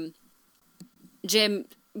 Jim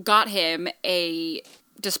got him a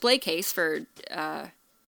display case for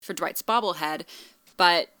Dwight's bobblehead,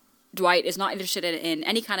 but Dwight is not interested in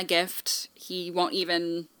any kind of gift. He won't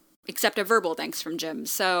even accept a verbal thanks from Jim.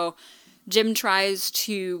 So Jim tries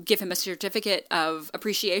to give him a certificate of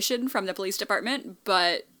appreciation from the police department,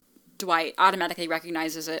 but Dwight automatically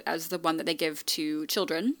recognizes it as the one that they give to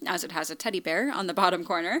children, as it has a teddy bear on the bottom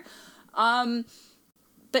corner.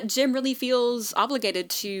 But Jim really feels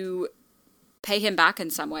obligated to pay him back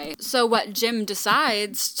in some way. So what Jim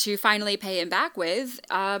decides to finally pay him back with,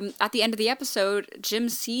 at the end of the episode, Jim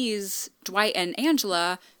sees Dwight and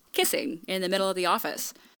Angela kissing in the middle of the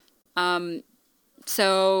office.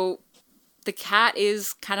 So the cat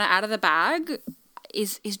is kind of out of the bag.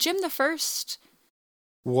 Is Jim the first?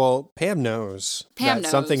 Well, Pam knows that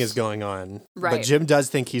something is going on. Right. But Jim does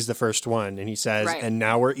think he's the first one, and he says, right. And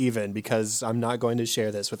now we're even because I'm not going to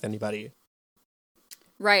share this with anybody.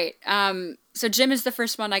 Right. So Jim is the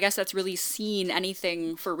first one, I guess, that's really seen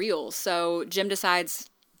anything for real. So Jim decides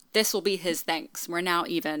this will be his thanks. We're now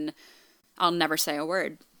even. I'll never say a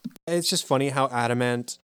word. It's just funny how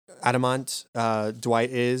adamant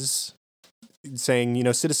Dwight is,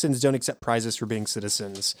 saying, citizens don't accept prizes for being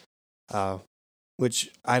citizens.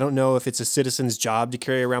 Which I don't know if it's a citizen's job to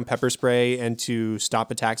carry around pepper spray and to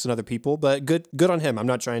stop attacks on other people, but good on him. I'm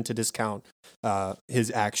not trying to discount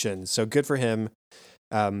his actions. So good for him.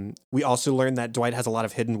 We also learned that Dwight has a lot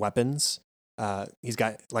of hidden weapons. He's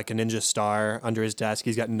got like a ninja star under his desk.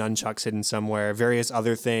 He's got nunchucks hidden somewhere, various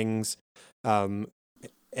other things.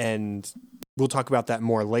 And we'll talk about that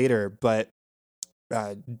more later. But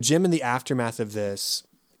Jim, in the aftermath of this,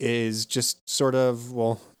 is just sort of,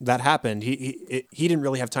 well, that happened. He didn't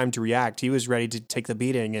really have time to react. He was ready to take the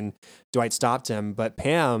beating, and Dwight stopped him. But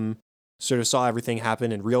Pam sort of saw everything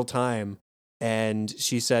happen in real time, and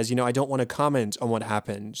she says, I don't want to comment on what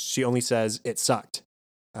happened. She only says it sucked.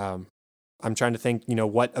 I'm trying to think,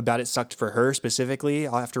 what about it sucked for her specifically.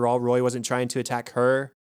 After all, Roy wasn't trying to attack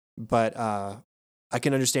her, but I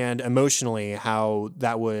can understand emotionally how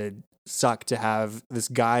that would suck to have this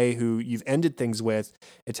guy who you've ended things with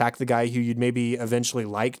attack the guy who you'd maybe eventually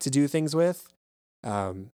like to do things with,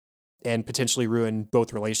 and potentially ruin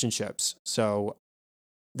both relationships. So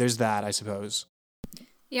there's that, I suppose.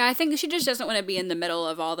 Yeah, I think she just doesn't want to be in the middle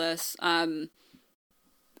of all this.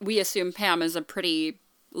 We assume Pam is a pretty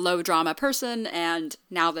low drama person, and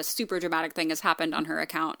now this super dramatic thing has happened on her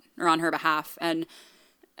account or on her behalf. And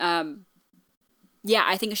I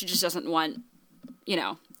think she just doesn't want,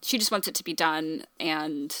 she just wants it to be done.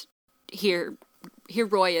 And here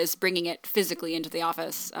Roy is bringing it physically into the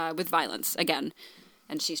office with violence again.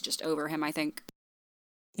 And she's just over him, I think.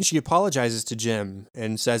 She apologizes to Jim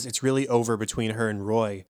and says it's really over between her and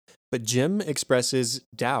Roy. But Jim expresses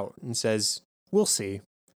doubt and says, we'll see.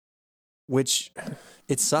 Which,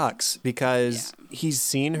 it sucks because he's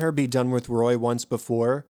seen her be done with Roy once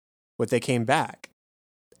before, but they came back.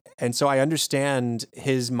 And so I understand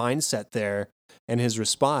his mindset there and his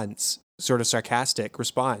response, sort of sarcastic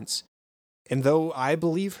response. And though I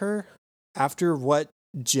believe her, after what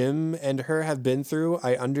Jim and her have been through,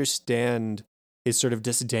 I understand his sort of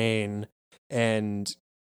disdain and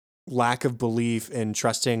lack of belief in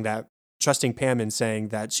trusting Pam in saying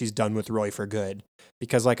that she's done with Roy for good.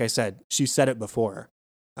 Because like I said, she said it before.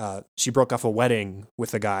 She broke off a wedding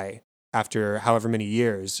with a guy after however many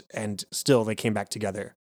years, and still they came back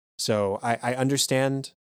together. So I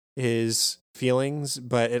understand his feelings,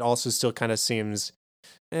 but it also still kind of seems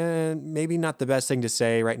maybe not the best thing to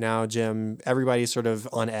say right now, Jim. Everybody's sort of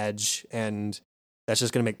on edge, and that's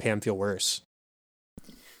just going to make Pam feel worse.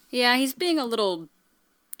 Yeah, he's being a little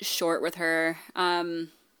short with her.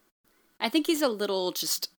 I think he's a little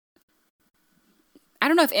just, I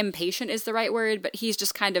don't know if impatient is the right word, but he's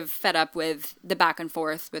just kind of fed up with the back and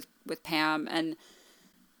forth with Pam. And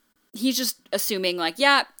he's just assuming like,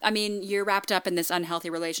 you're wrapped up in this unhealthy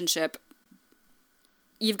relationship.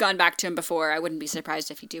 You've gone back to him before. I wouldn't be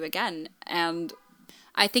surprised if you do again. And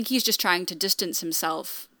I think he's just trying to distance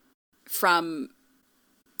himself from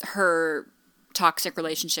her toxic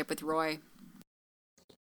relationship with Roy.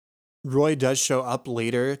 Roy does show up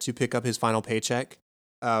later to pick up his final paycheck.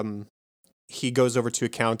 He goes over to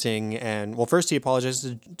accounting and, well, first he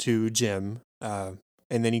apologizes to Jim, and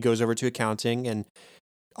then he goes over to accounting, and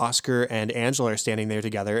Oscar and Angela are standing there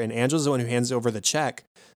together, and Angela's the one who hands over the check,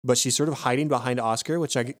 but she's sort of hiding behind Oscar,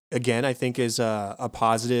 which I think is a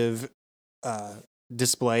positive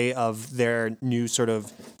display of their new sort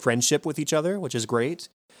of friendship with each other, which is great.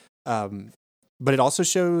 But it also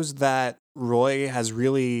shows that Roy has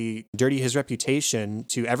really dirtied his reputation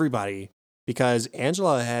to everybody, because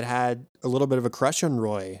Angela had a little bit of a crush on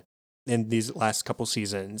Roy in these last couple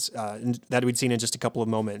seasons that we'd seen in just a couple of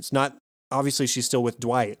moments. Not obviously she's still with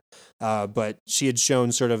Dwight, but she had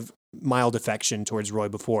shown sort of mild affection towards Roy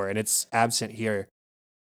before, and it's absent here.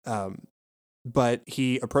 But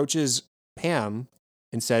he approaches Pam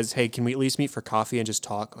and says, "Hey, can we at least meet for coffee and just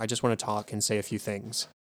talk? I just want to talk and say a few things."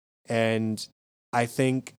 And I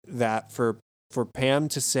think that for Pam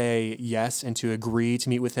to say yes and to agree to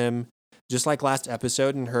meet with him, just like last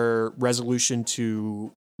episode in her resolution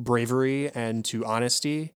to bravery and to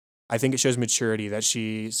honesty, I think it shows maturity that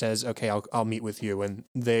she says, "Okay, I'll meet with you," and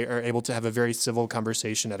they are able to have a very civil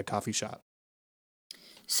conversation at a coffee shop.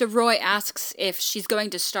 So Roy asks if she's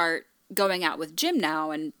going to start going out with Jim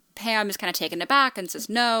now, and Pam is kind of taken aback and says,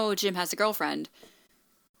 "No, Jim has a girlfriend."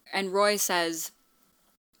 And Roy says,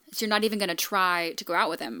 "So you're not even going to try to go out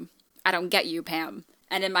with him? I don't get you, Pam."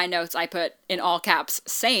 And in my notes, I put in all caps,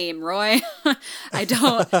 "Same, Roy." I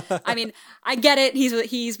don't. I mean, I get it.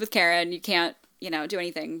 He's with Karen. You can't, do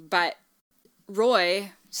anything. But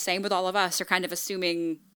Roy, same with all of us, are kind of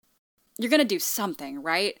assuming you're going to do something,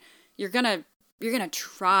 right? You're gonna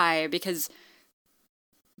try, because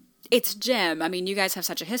it's Jim. I mean, you guys have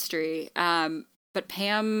such a history. But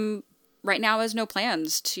Pam right now has no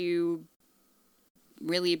plans to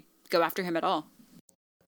really go after him at all.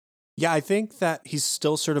 Yeah, I think that he's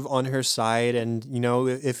still sort of on her side, and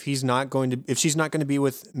if she's not going to be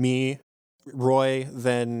with me, Roy,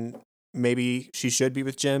 then maybe she should be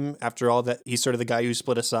with Jim. After all, that he's sort of the guy who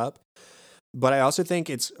split us up. But I also think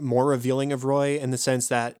it's more revealing of Roy in the sense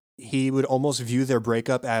that he would almost view their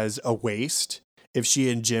breakup as a waste, if she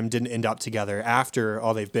and Jim didn't end up together after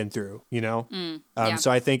all they've been through, you know? Yeah.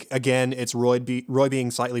 So I think, again, it's Roy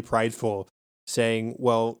being slightly prideful, saying,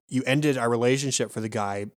 well, you ended our relationship for the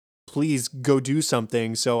guy. Please go do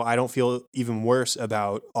something so I don't feel even worse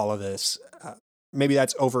about all of this. Maybe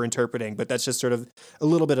that's over-interpreting, but that's just sort of a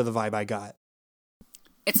little bit of the vibe I got.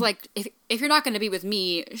 It's like, if you're not going to be with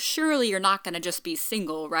me, surely you're not going to just be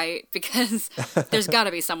single, right? Because there's got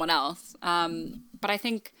to be someone else. But I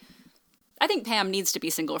think Pam needs to be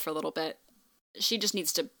single for a little bit. She just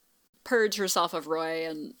needs to purge herself of Roy,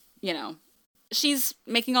 and, you know, she's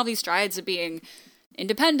making all these strides of being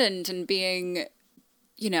independent and being,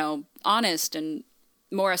 you know, honest and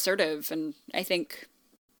more assertive. And I think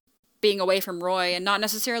being away from Roy and not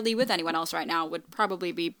necessarily with anyone else right now would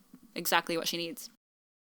probably be exactly what she needs.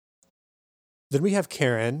 Then we have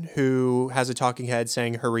Karen, who has a talking head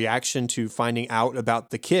saying her reaction to finding out about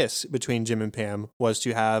the kiss between Jim and Pam was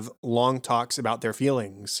to have long talks about their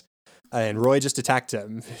feelings. And Roy just attacked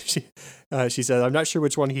him. She said, I'm not sure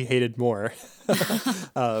which one he hated more.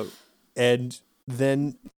 And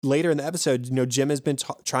then later in the episode, you know, Jim has been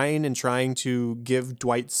trying to give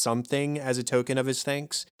Dwight something as a token of his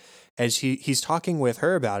thanks. As he's talking with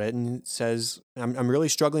her about it and says, I'm really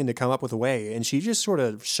struggling to come up with a way. And she just sort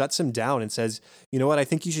of shuts him down and says, you know what I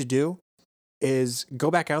think you should do is go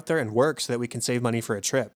back out there and work so that we can save money for a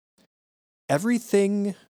trip.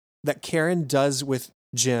 Everything that Karen does with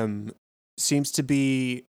Jim seems to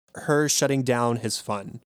be her shutting down his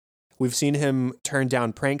fun. We've seen him turn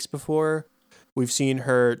down pranks before. We've seen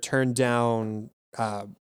her turn down,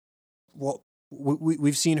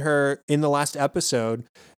 we've seen her in the last episode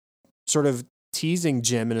sort of teasing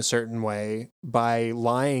Jim in a certain way by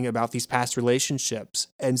lying about these past relationships.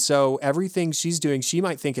 And so everything she's doing, she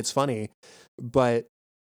might think it's funny, but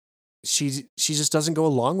she just doesn't go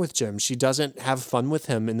along with Jim. She doesn't have fun with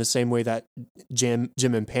him in the same way that Jim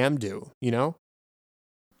and Pam do, you know?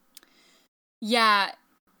 Yeah.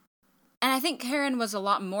 And I think Karen was a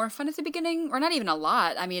lot more fun at the beginning, or not even a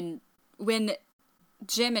lot. I mean, when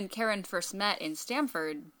Jim and Karen first met in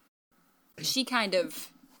Stamford, she kind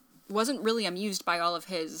of wasn't really amused by all of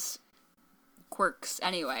his quirks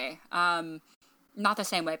anyway. Not the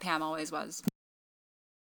same way Pam always was.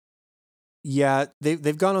 Yeah,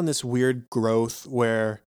 they've gone on this weird growth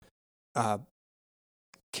where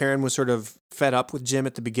Karen was sort of fed up with Jim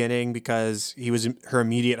at the beginning because he was her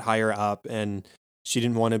immediate higher up and she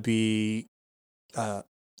didn't want to be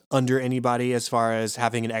under anybody as far as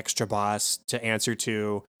having an extra boss to answer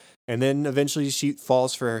to. And then eventually she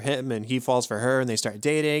falls for him and he falls for her and they start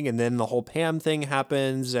dating. And then the whole Pam thing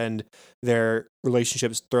happens and their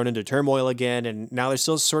relationship's thrown into turmoil again. And now they're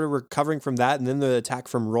still sort of recovering from that. And then the attack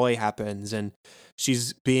from Roy happens and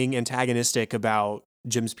she's being antagonistic about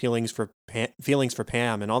Jim's feelings for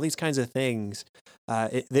Pam and all these kinds of things.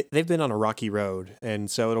 They've been on a rocky road. And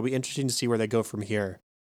so it'll be interesting to see where they go from here.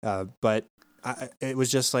 But it was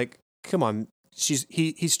just like, come on.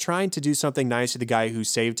 He's trying to do something nice to the guy who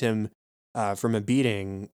saved him from a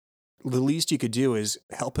beating. The least you could do is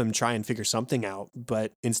help him try and figure something out.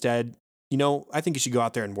 But instead, you know, I think you should go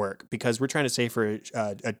out there and work because we're trying to save for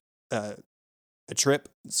a trip.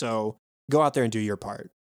 So go out there and do your part.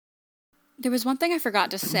 There was one thing I forgot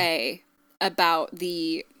to say about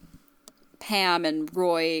the Pam and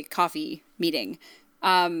Roy coffee meeting.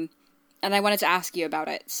 And I wanted to ask you about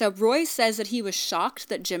it. So Roy says that he was shocked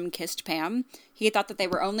that Jim kissed Pam. He thought that they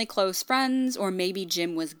were only close friends, or maybe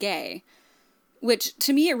Jim was gay. Which,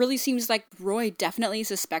 to me, it really seems like Roy definitely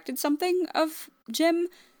suspected something of Jim.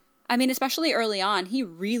 I mean, especially early on, he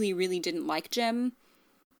really, really didn't like Jim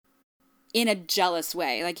in a jealous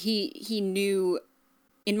way. Like, he knew,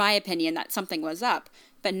 in my opinion, that something was up.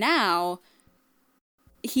 But now,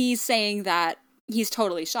 he's saying that he's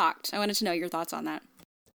totally shocked. I wanted to know your thoughts on that.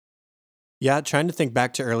 Yeah, trying to think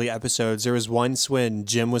back to early episodes, there was once when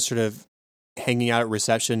Jim was sort of hanging out at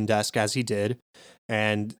reception desk as he did,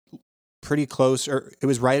 and pretty close, or it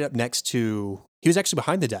was right up next to, he was actually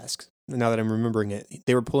behind the desk, now that I'm remembering it.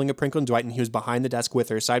 They were pulling a prank on Dwight, and he was behind the desk with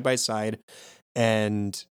her, side by side,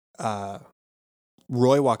 and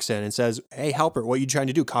Roy walks in and says, hey, Halpert, what are you trying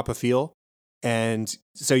to do, cop a feel? And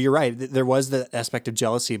so you're right, there was the aspect of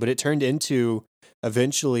jealousy, but it turned into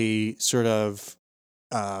eventually sort of,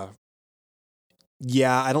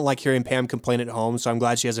 yeah, I don't like hearing Pam complain at home, so I'm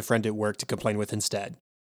glad she has a friend at work to complain with instead.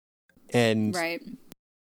 And right.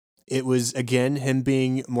 It was, again, him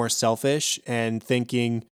being more selfish and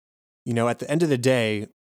thinking, you know, at the end of the day,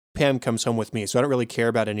 Pam comes home with me, so I don't really care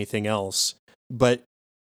about anything else. But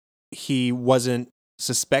he wasn't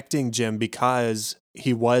suspecting Jim because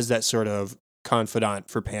he was that sort of confidant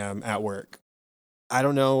for Pam at work. I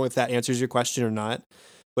don't know if that answers your question or not,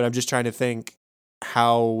 but I'm just trying to think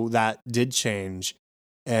how that did change.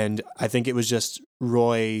 And I think it was just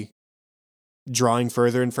Roy drawing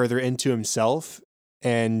further and further into himself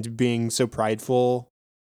and being so prideful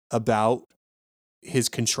about his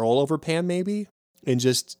control over Pam, maybe, and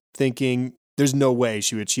just thinking there's no way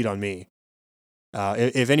she would cheat on me.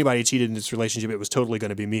 If anybody cheated in this relationship, it was totally going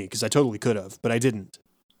to be me because I totally could have, but I didn't.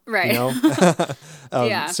 Right. You know?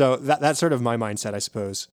 Yeah. So that's sort of my mindset, I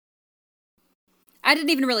suppose. I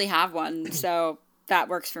didn't even really have one, so that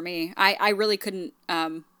works for me. I really couldn't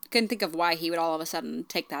think of why he would all of a sudden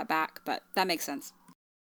take that back, but that makes sense.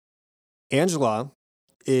 Angela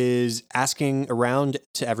is asking around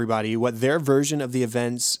to everybody what their version of the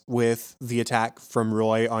events with the attack from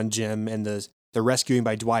Roy on Jim and the rescuing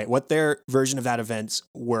by Dwight, what their version of that events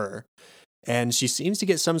were. And she seems to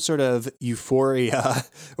get some sort of euphoria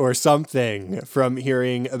or something from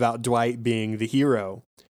hearing about Dwight being the hero.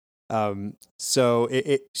 So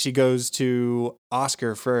she goes to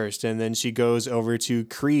Oscar first, and then she goes over to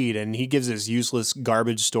Creed, and he gives this useless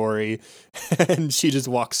garbage story, and she just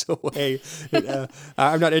walks away.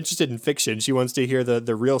 I'm not interested in fiction. She wants to hear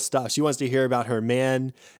the real stuff. She wants to hear about her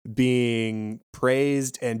man being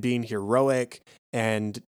praised and being heroic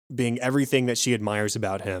and being everything that she admires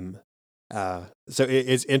about him. So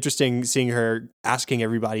it's interesting seeing her asking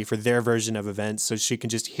everybody for their version of events so she can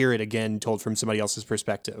just hear it again told from somebody else's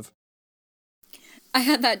perspective. I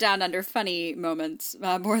had that down under funny moments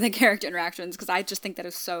more than character interactions because I just think that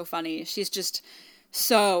is so funny. She's just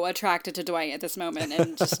so attracted to Dwight at this moment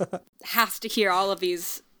and just has to hear all of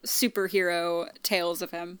these superhero tales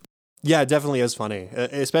of him. Yeah, it definitely is funny,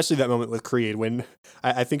 especially that moment with Creed when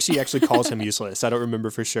I think she actually calls him useless. I don't remember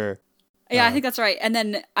for sure. Yeah, I think that's right. And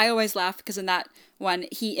then I always laugh because in that one,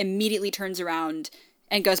 he immediately turns around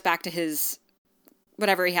and goes back to his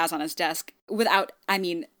whatever he has on his desk without,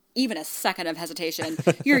 even a second of hesitation.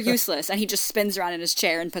 You're useless. And he just spins around in his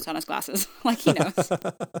chair and puts on his glasses like he knows.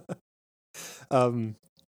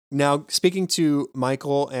 Now, speaking to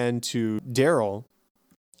Michael and to Daryl,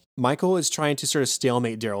 Michael is trying to sort of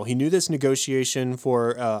stalemate Daryl. He knew this negotiation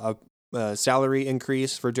for a salary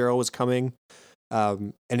increase for Daryl was coming.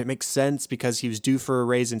 And it makes sense because he was due for a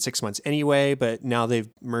raise in 6 months anyway, but now they've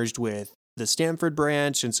merged with the Stanford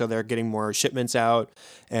branch, and so they're getting more shipments out,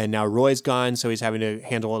 and now Roy's gone, so he's having to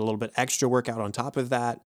handle a little bit extra work out on top of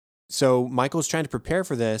that. So Michael's trying to prepare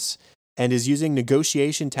for this and is using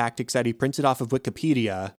negotiation tactics that he printed off of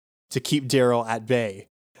Wikipedia to keep Daryl at bay.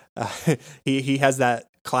 He has that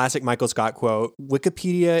classic Michael Scott quote,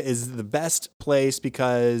 Wikipedia is the best place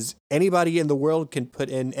because anybody in the world can put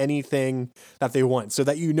in anything that they want so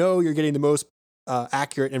that you're getting the most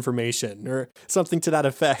accurate information or something to that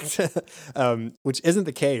effect, which isn't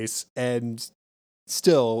the case. And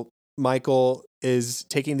still, Michael is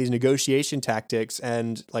taking these negotiation tactics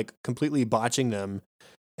and like completely botching them,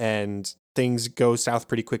 and things go south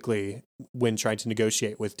pretty quickly when trying to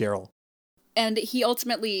negotiate with Daryl. And he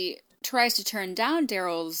ultimately tries to turn down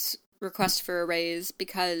Daryl's request for a raise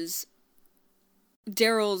because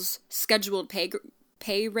Daryl's scheduled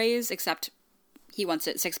pay raise, except he wants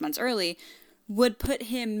it 6 months early, would put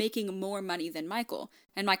him making more money than Michael.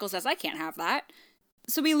 And Michael says, I can't have that.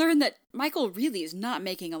 So we learn that Michael really is not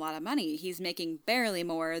making a lot of money. He's making barely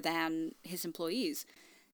more than his employees.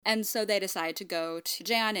 And so they decide to go to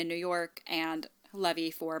Jan in New York and levy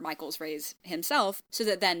for Michael's raise himself so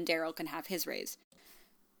that then Daryl can have his raise.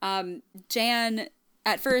 Jan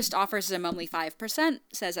at first offers him only 5%,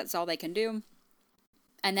 says that's all they can do.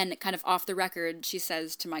 And then kind of off the record, she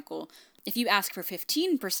says to Michael, if you ask for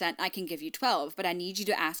 15%, I can give you 12, but I need you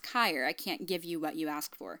to ask higher. I can't give you what you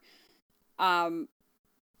ask for.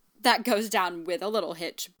 That goes down with a little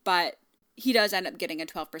hitch, but he does end up getting a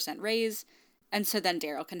 12% raise, and so then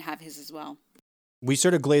Daryl can have his as well. We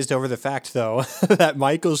sort of glazed over the fact, though, that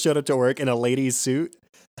Michael showed up to work in a lady's suit.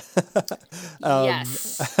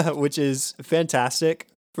 Yes. Which is fantastic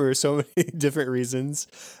for so many different reasons.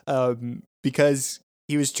 Because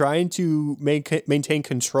he was trying to maintain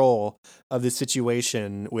control of the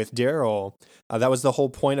situation with Daryl. That was the whole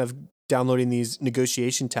point of downloading these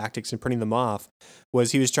negotiation tactics and printing them off,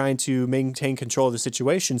 was he was trying to maintain control of the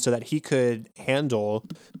situation so that he could handle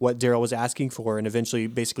what Daryl was asking for and eventually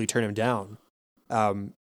basically turn him down.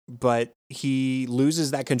 But he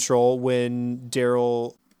loses that control when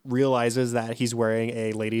Daryl realizes that he's wearing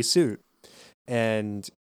a lady's suit. And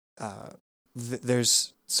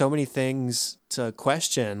there's so many things to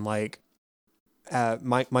question. Like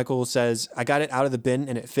Michael says, I got it out of the bin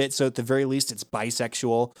and it fits. So at the very least, it's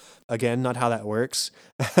bisexual. Again, not how that works.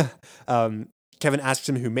 Kevin asks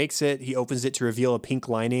him who makes it. He opens it to reveal a pink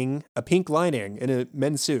lining in a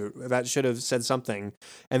men's suit. That should have said something.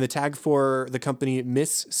 And the tag for the company,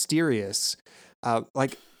 Mysterious.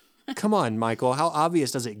 Come on, Michael, how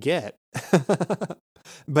obvious does it get?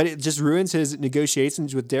 But it just ruins his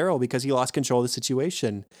negotiations with Daryl because he lost control of the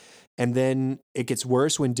situation. And then it gets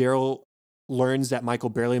worse when Daryl learns that Michael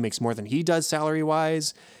barely makes more than he does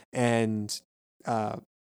salary-wise. And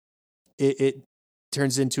it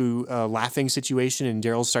turns into a laughing situation, and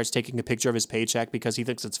Daryl starts taking a picture of his paycheck because he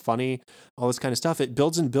thinks it's funny, all this kind of stuff. It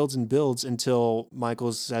builds and builds and builds until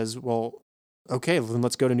Michael says, well, okay, then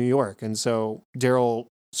let's go to New York. And so Daryl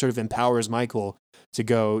sort of empowers Michael to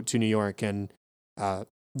go to New York, and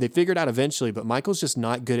they figured out eventually, but Michael's just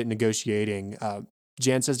not good at negotiating.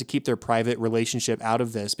 Jan says to keep their private relationship out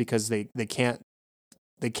of this because they can't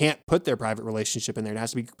put their private relationship in there. It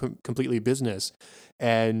has to be completely business.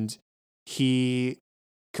 And he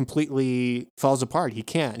completely falls apart. He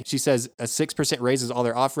can't. She says a 6% raise is all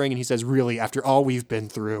they're offering. And he says, really, after all we've been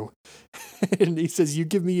through. And he says, you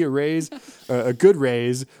give me a raise, a good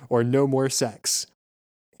raise, or no more sex.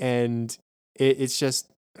 And it's just,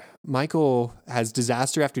 Michael has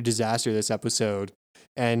disaster after disaster this episode.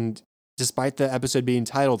 And despite the episode being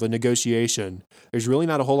titled The Negotiation, there's really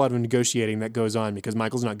not a whole lot of negotiating that goes on because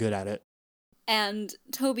Michael's not good at it. And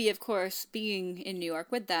Toby, of course, being in New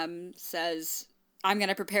York with them, says, I'm going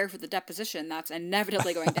to prepare for the deposition. That's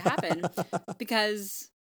inevitably going to happen because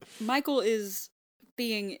Michael is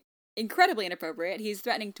being incredibly inappropriate. He's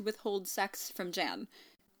threatening to withhold sex from Jan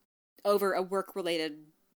over a work-related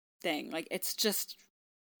thing. Like, it's just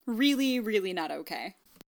really, really not okay.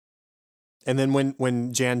 And then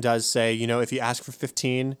when Jan does say, if you ask for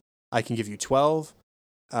 15, I can give you 12,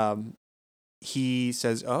 he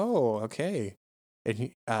says, oh, okay.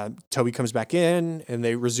 And Toby comes back in and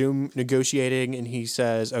they resume negotiating, and he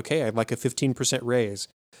says, okay, I'd like a 15% raise.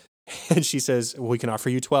 And she says, well, we can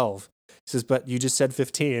offer you 12. He says, but you just said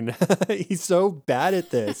 15. He's so bad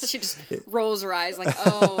at this. She just rolls her eyes like,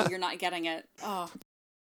 oh, you're not getting it. Oh.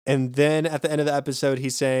 And then at the end of the episode,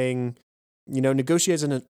 he's saying,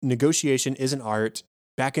 negotiation is an art,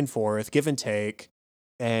 back and forth, give and take.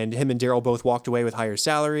 And him and Daryl both walked away with higher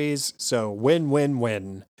salaries. So win, win,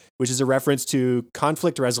 win, which is a reference to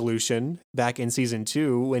conflict resolution back in season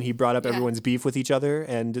 2 when he brought up everyone's beef with each other.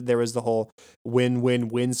 And there was the whole win, win,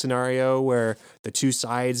 win scenario where the two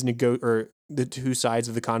sides of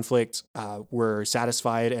the conflict were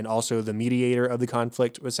satisfied, and also the mediator of the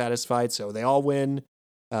conflict was satisfied. So they all win.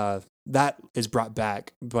 That is brought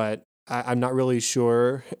back, but I'm not really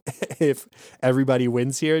sure if everybody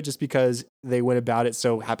wins here just because they went about it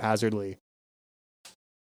so haphazardly.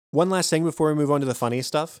 One last thing before we move on to the funny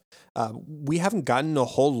stuff. We haven't gotten a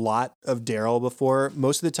whole lot of Daryl before.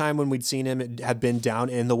 Most of the time when we'd seen him, it had been down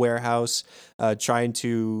in the warehouse trying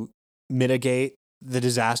to mitigate the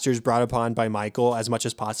disasters brought upon by Michael as much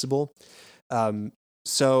as possible.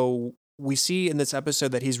 So we see in this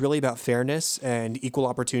episode that he's really about fairness and equal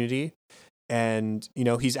opportunity. And,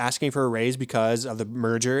 he's asking for a raise because of the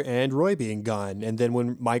merger and Roy being gone. And then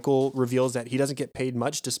when Michael reveals that he doesn't get paid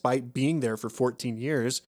much despite being there for 14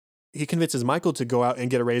 years, he convinces Michael to go out and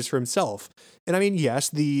get a raise for himself. And I mean, yes,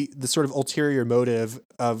 the sort of ulterior motive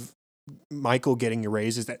of Michael getting a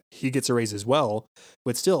raise is that he gets a raise as well.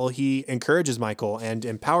 But still, he encourages Michael and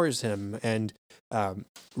empowers him, and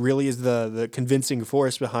really is the convincing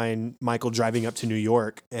force behind Michael driving up to New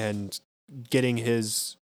York and getting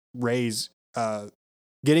his raise.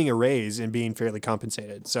 Getting a raise and being fairly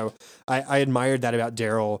compensated. So I admired that about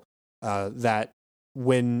Daryl, that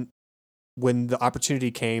when the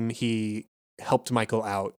opportunity came, he helped Michael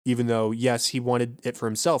out, even though, yes, he wanted it for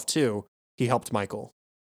himself too. He helped Michael.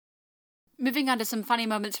 Moving on to some funny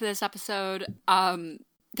moments for this episode.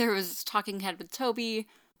 There was talking head with Toby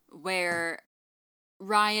where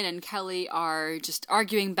Ryan and Kelly are just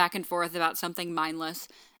arguing back and forth about something mindless.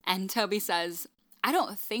 And Toby says, I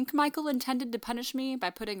don't think Michael intended to punish me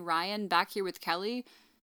by putting Ryan back here with Kelly,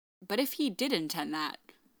 but if he did intend that,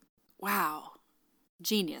 wow,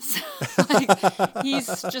 genius.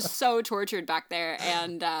 He's just so tortured back there,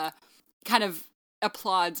 and kind of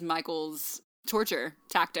applauds Michael's torture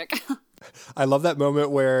tactic. I love that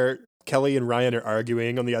moment where Kelly and Ryan are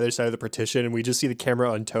arguing on the other side of the partition, and we just see the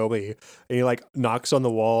camera on Toby, and he knocks on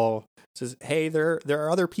the wall, says, hey, there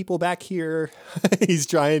are other people back here. He's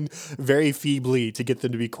trying very feebly to get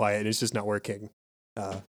them to be quiet, and it's just not working.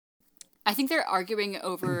 I think they're arguing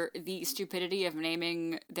over the stupidity of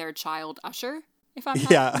naming their child Usher, if I'm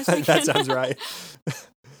not mistaken. That sounds right.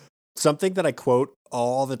 Something that I quote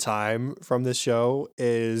all the time from this show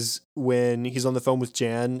is when he's on the phone with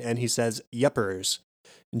Jan and he says, "Yeppers."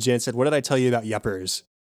 And Jan said, "What did I tell you about yuppers?"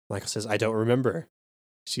 Michael says, "I don't remember."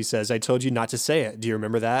 She says, "I told you not to say it. Do you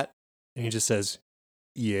remember that?" And he just says,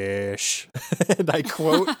 "Yesh." And I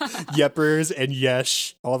quote yuppers and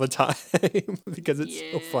yesh all the time because it's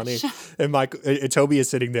so funny. And Toby is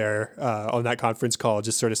sitting there on that conference call,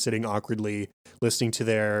 just sort of sitting awkwardly, listening to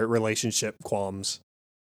their relationship qualms.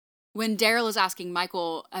 When Daryl is asking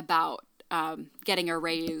Michael about getting a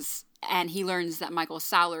raise and he learns that Michael's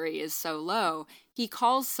salary is so low, he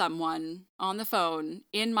calls someone on the phone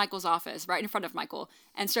in Michael's office, right in front of Michael,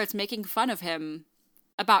 and starts making fun of him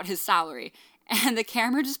about his salary. And the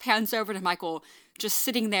camera just pans over to Michael just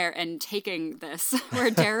sitting there and taking this, where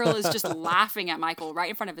Daryl is just laughing at Michael right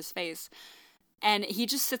in front of his face. And he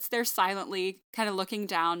just sits there silently, kind of looking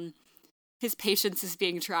down. His patience is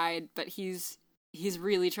being tried, but he's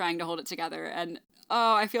really trying to hold it together. And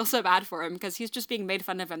oh, I feel so bad for him because he's just being made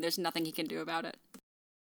fun of and there's nothing he can do about it.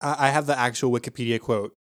 I have the actual Wikipedia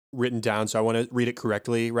quote written down, so I want to read it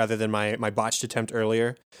correctly rather than my botched attempt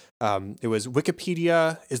earlier. It was,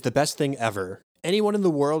 "Wikipedia is the best thing ever. Anyone in the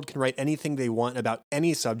world can write anything they want about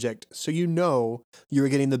any subject, so you know you are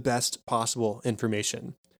getting the best possible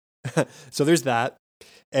information." So there's that.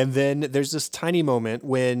 And then there's this tiny moment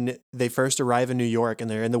when they first arrive in New York and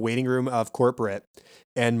they're in the waiting room of corporate,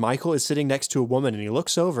 and Michael is sitting next to a woman and he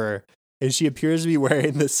looks over and she appears to be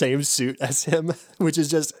wearing the same suit as him, which is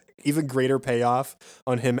just even greater payoff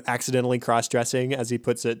on him accidentally cross-dressing, as he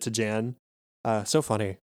puts it to Jan. So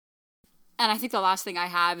funny. And I think the last thing I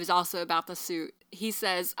have is also about the suit. He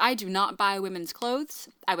says, "I do not buy women's clothes.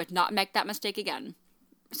 I would not make that mistake again,"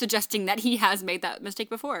 suggesting that he has made that mistake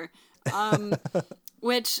before.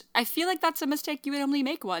 Which I feel like that's a mistake you would only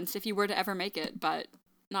make once if you were to ever make it, but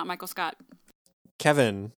not Michael Scott.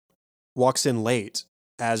 Kevin walks in late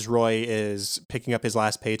as Roy is picking up his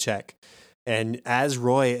last paycheck. And as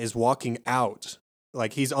Roy is walking out,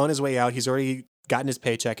 like he's on his way out, he's already gotten his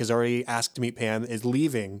paycheck, has already asked to meet Pam, is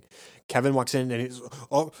leaving. Kevin walks in and he's,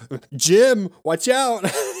 "Oh, Jim, watch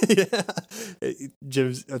out." Yeah.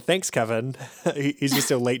 Jim's, "Thanks, Kevin." He's just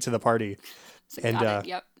so late to the party. So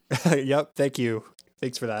yep. Yep, thank you.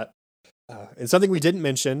 Thanks for that. And something we didn't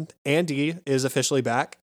mention, Andy is officially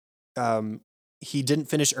back. He didn't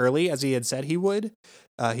finish early as he had said he would.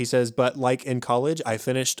 He says, "But like in college, I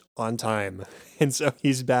finished on time." And so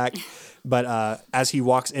he's back. But as he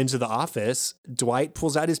walks into the office, Dwight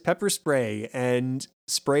pulls out his pepper spray and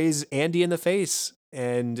sprays Andy in the face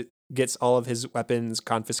and gets all of his weapons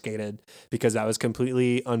confiscated because that was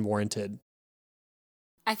completely unwarranted.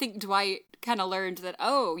 I think Dwight kind of learned that,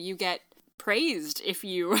 oh, you get praised if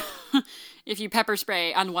you if you pepper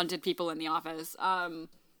spray unwanted people in the office.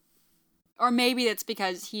 Or maybe it's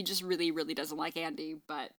because he just really, really doesn't like Andy,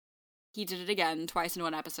 but he did it again twice in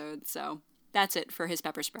one episode, so that's it for his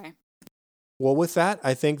pepper spray. Well, with that,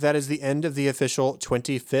 I think that is the end of the official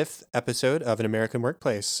 25th episode of An American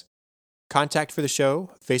Workplace. Contact for the show,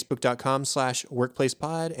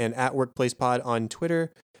 facebook.com/workplacepod and @workplacepod on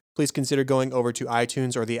Twitter. Please consider going over to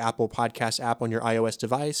iTunes or the Apple Podcast app on your iOS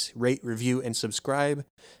device, rate, review, and subscribe. And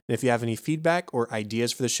if you have any feedback or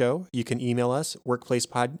ideas for the show, you can email us,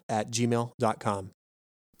 workplacepod@gmail.com.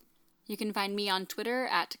 You can find me on Twitter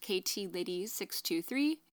at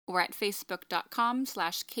KTLadies623 or at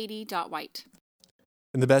facebook.com/katie.white.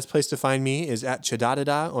 And the best place to find me is at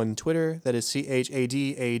Chadadada on Twitter. That is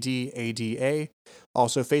CHADADADA.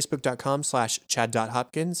 Also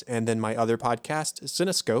facebook.com/chad.hopkins. And then my other podcast,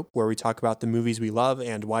 Cinescope, where we talk about the movies we love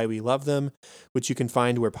and why we love them, which you can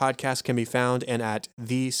find where podcasts can be found and at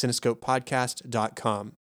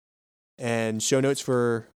thecinescopepodcast.com. And show notes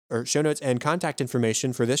and contact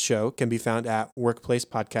information for this show can be found at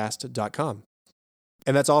workplacepodcast.com.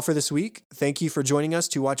 And that's all for this week. Thank you for joining us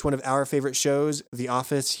to watch one of our favorite shows, The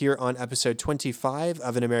Office, here on episode 25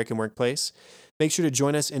 of An American Workplace. Make sure to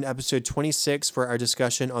join us in episode 26 for our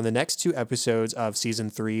discussion on the next two episodes of season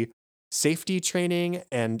 3, Safety Training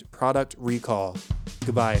and Product Recall.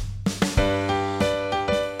 Goodbye.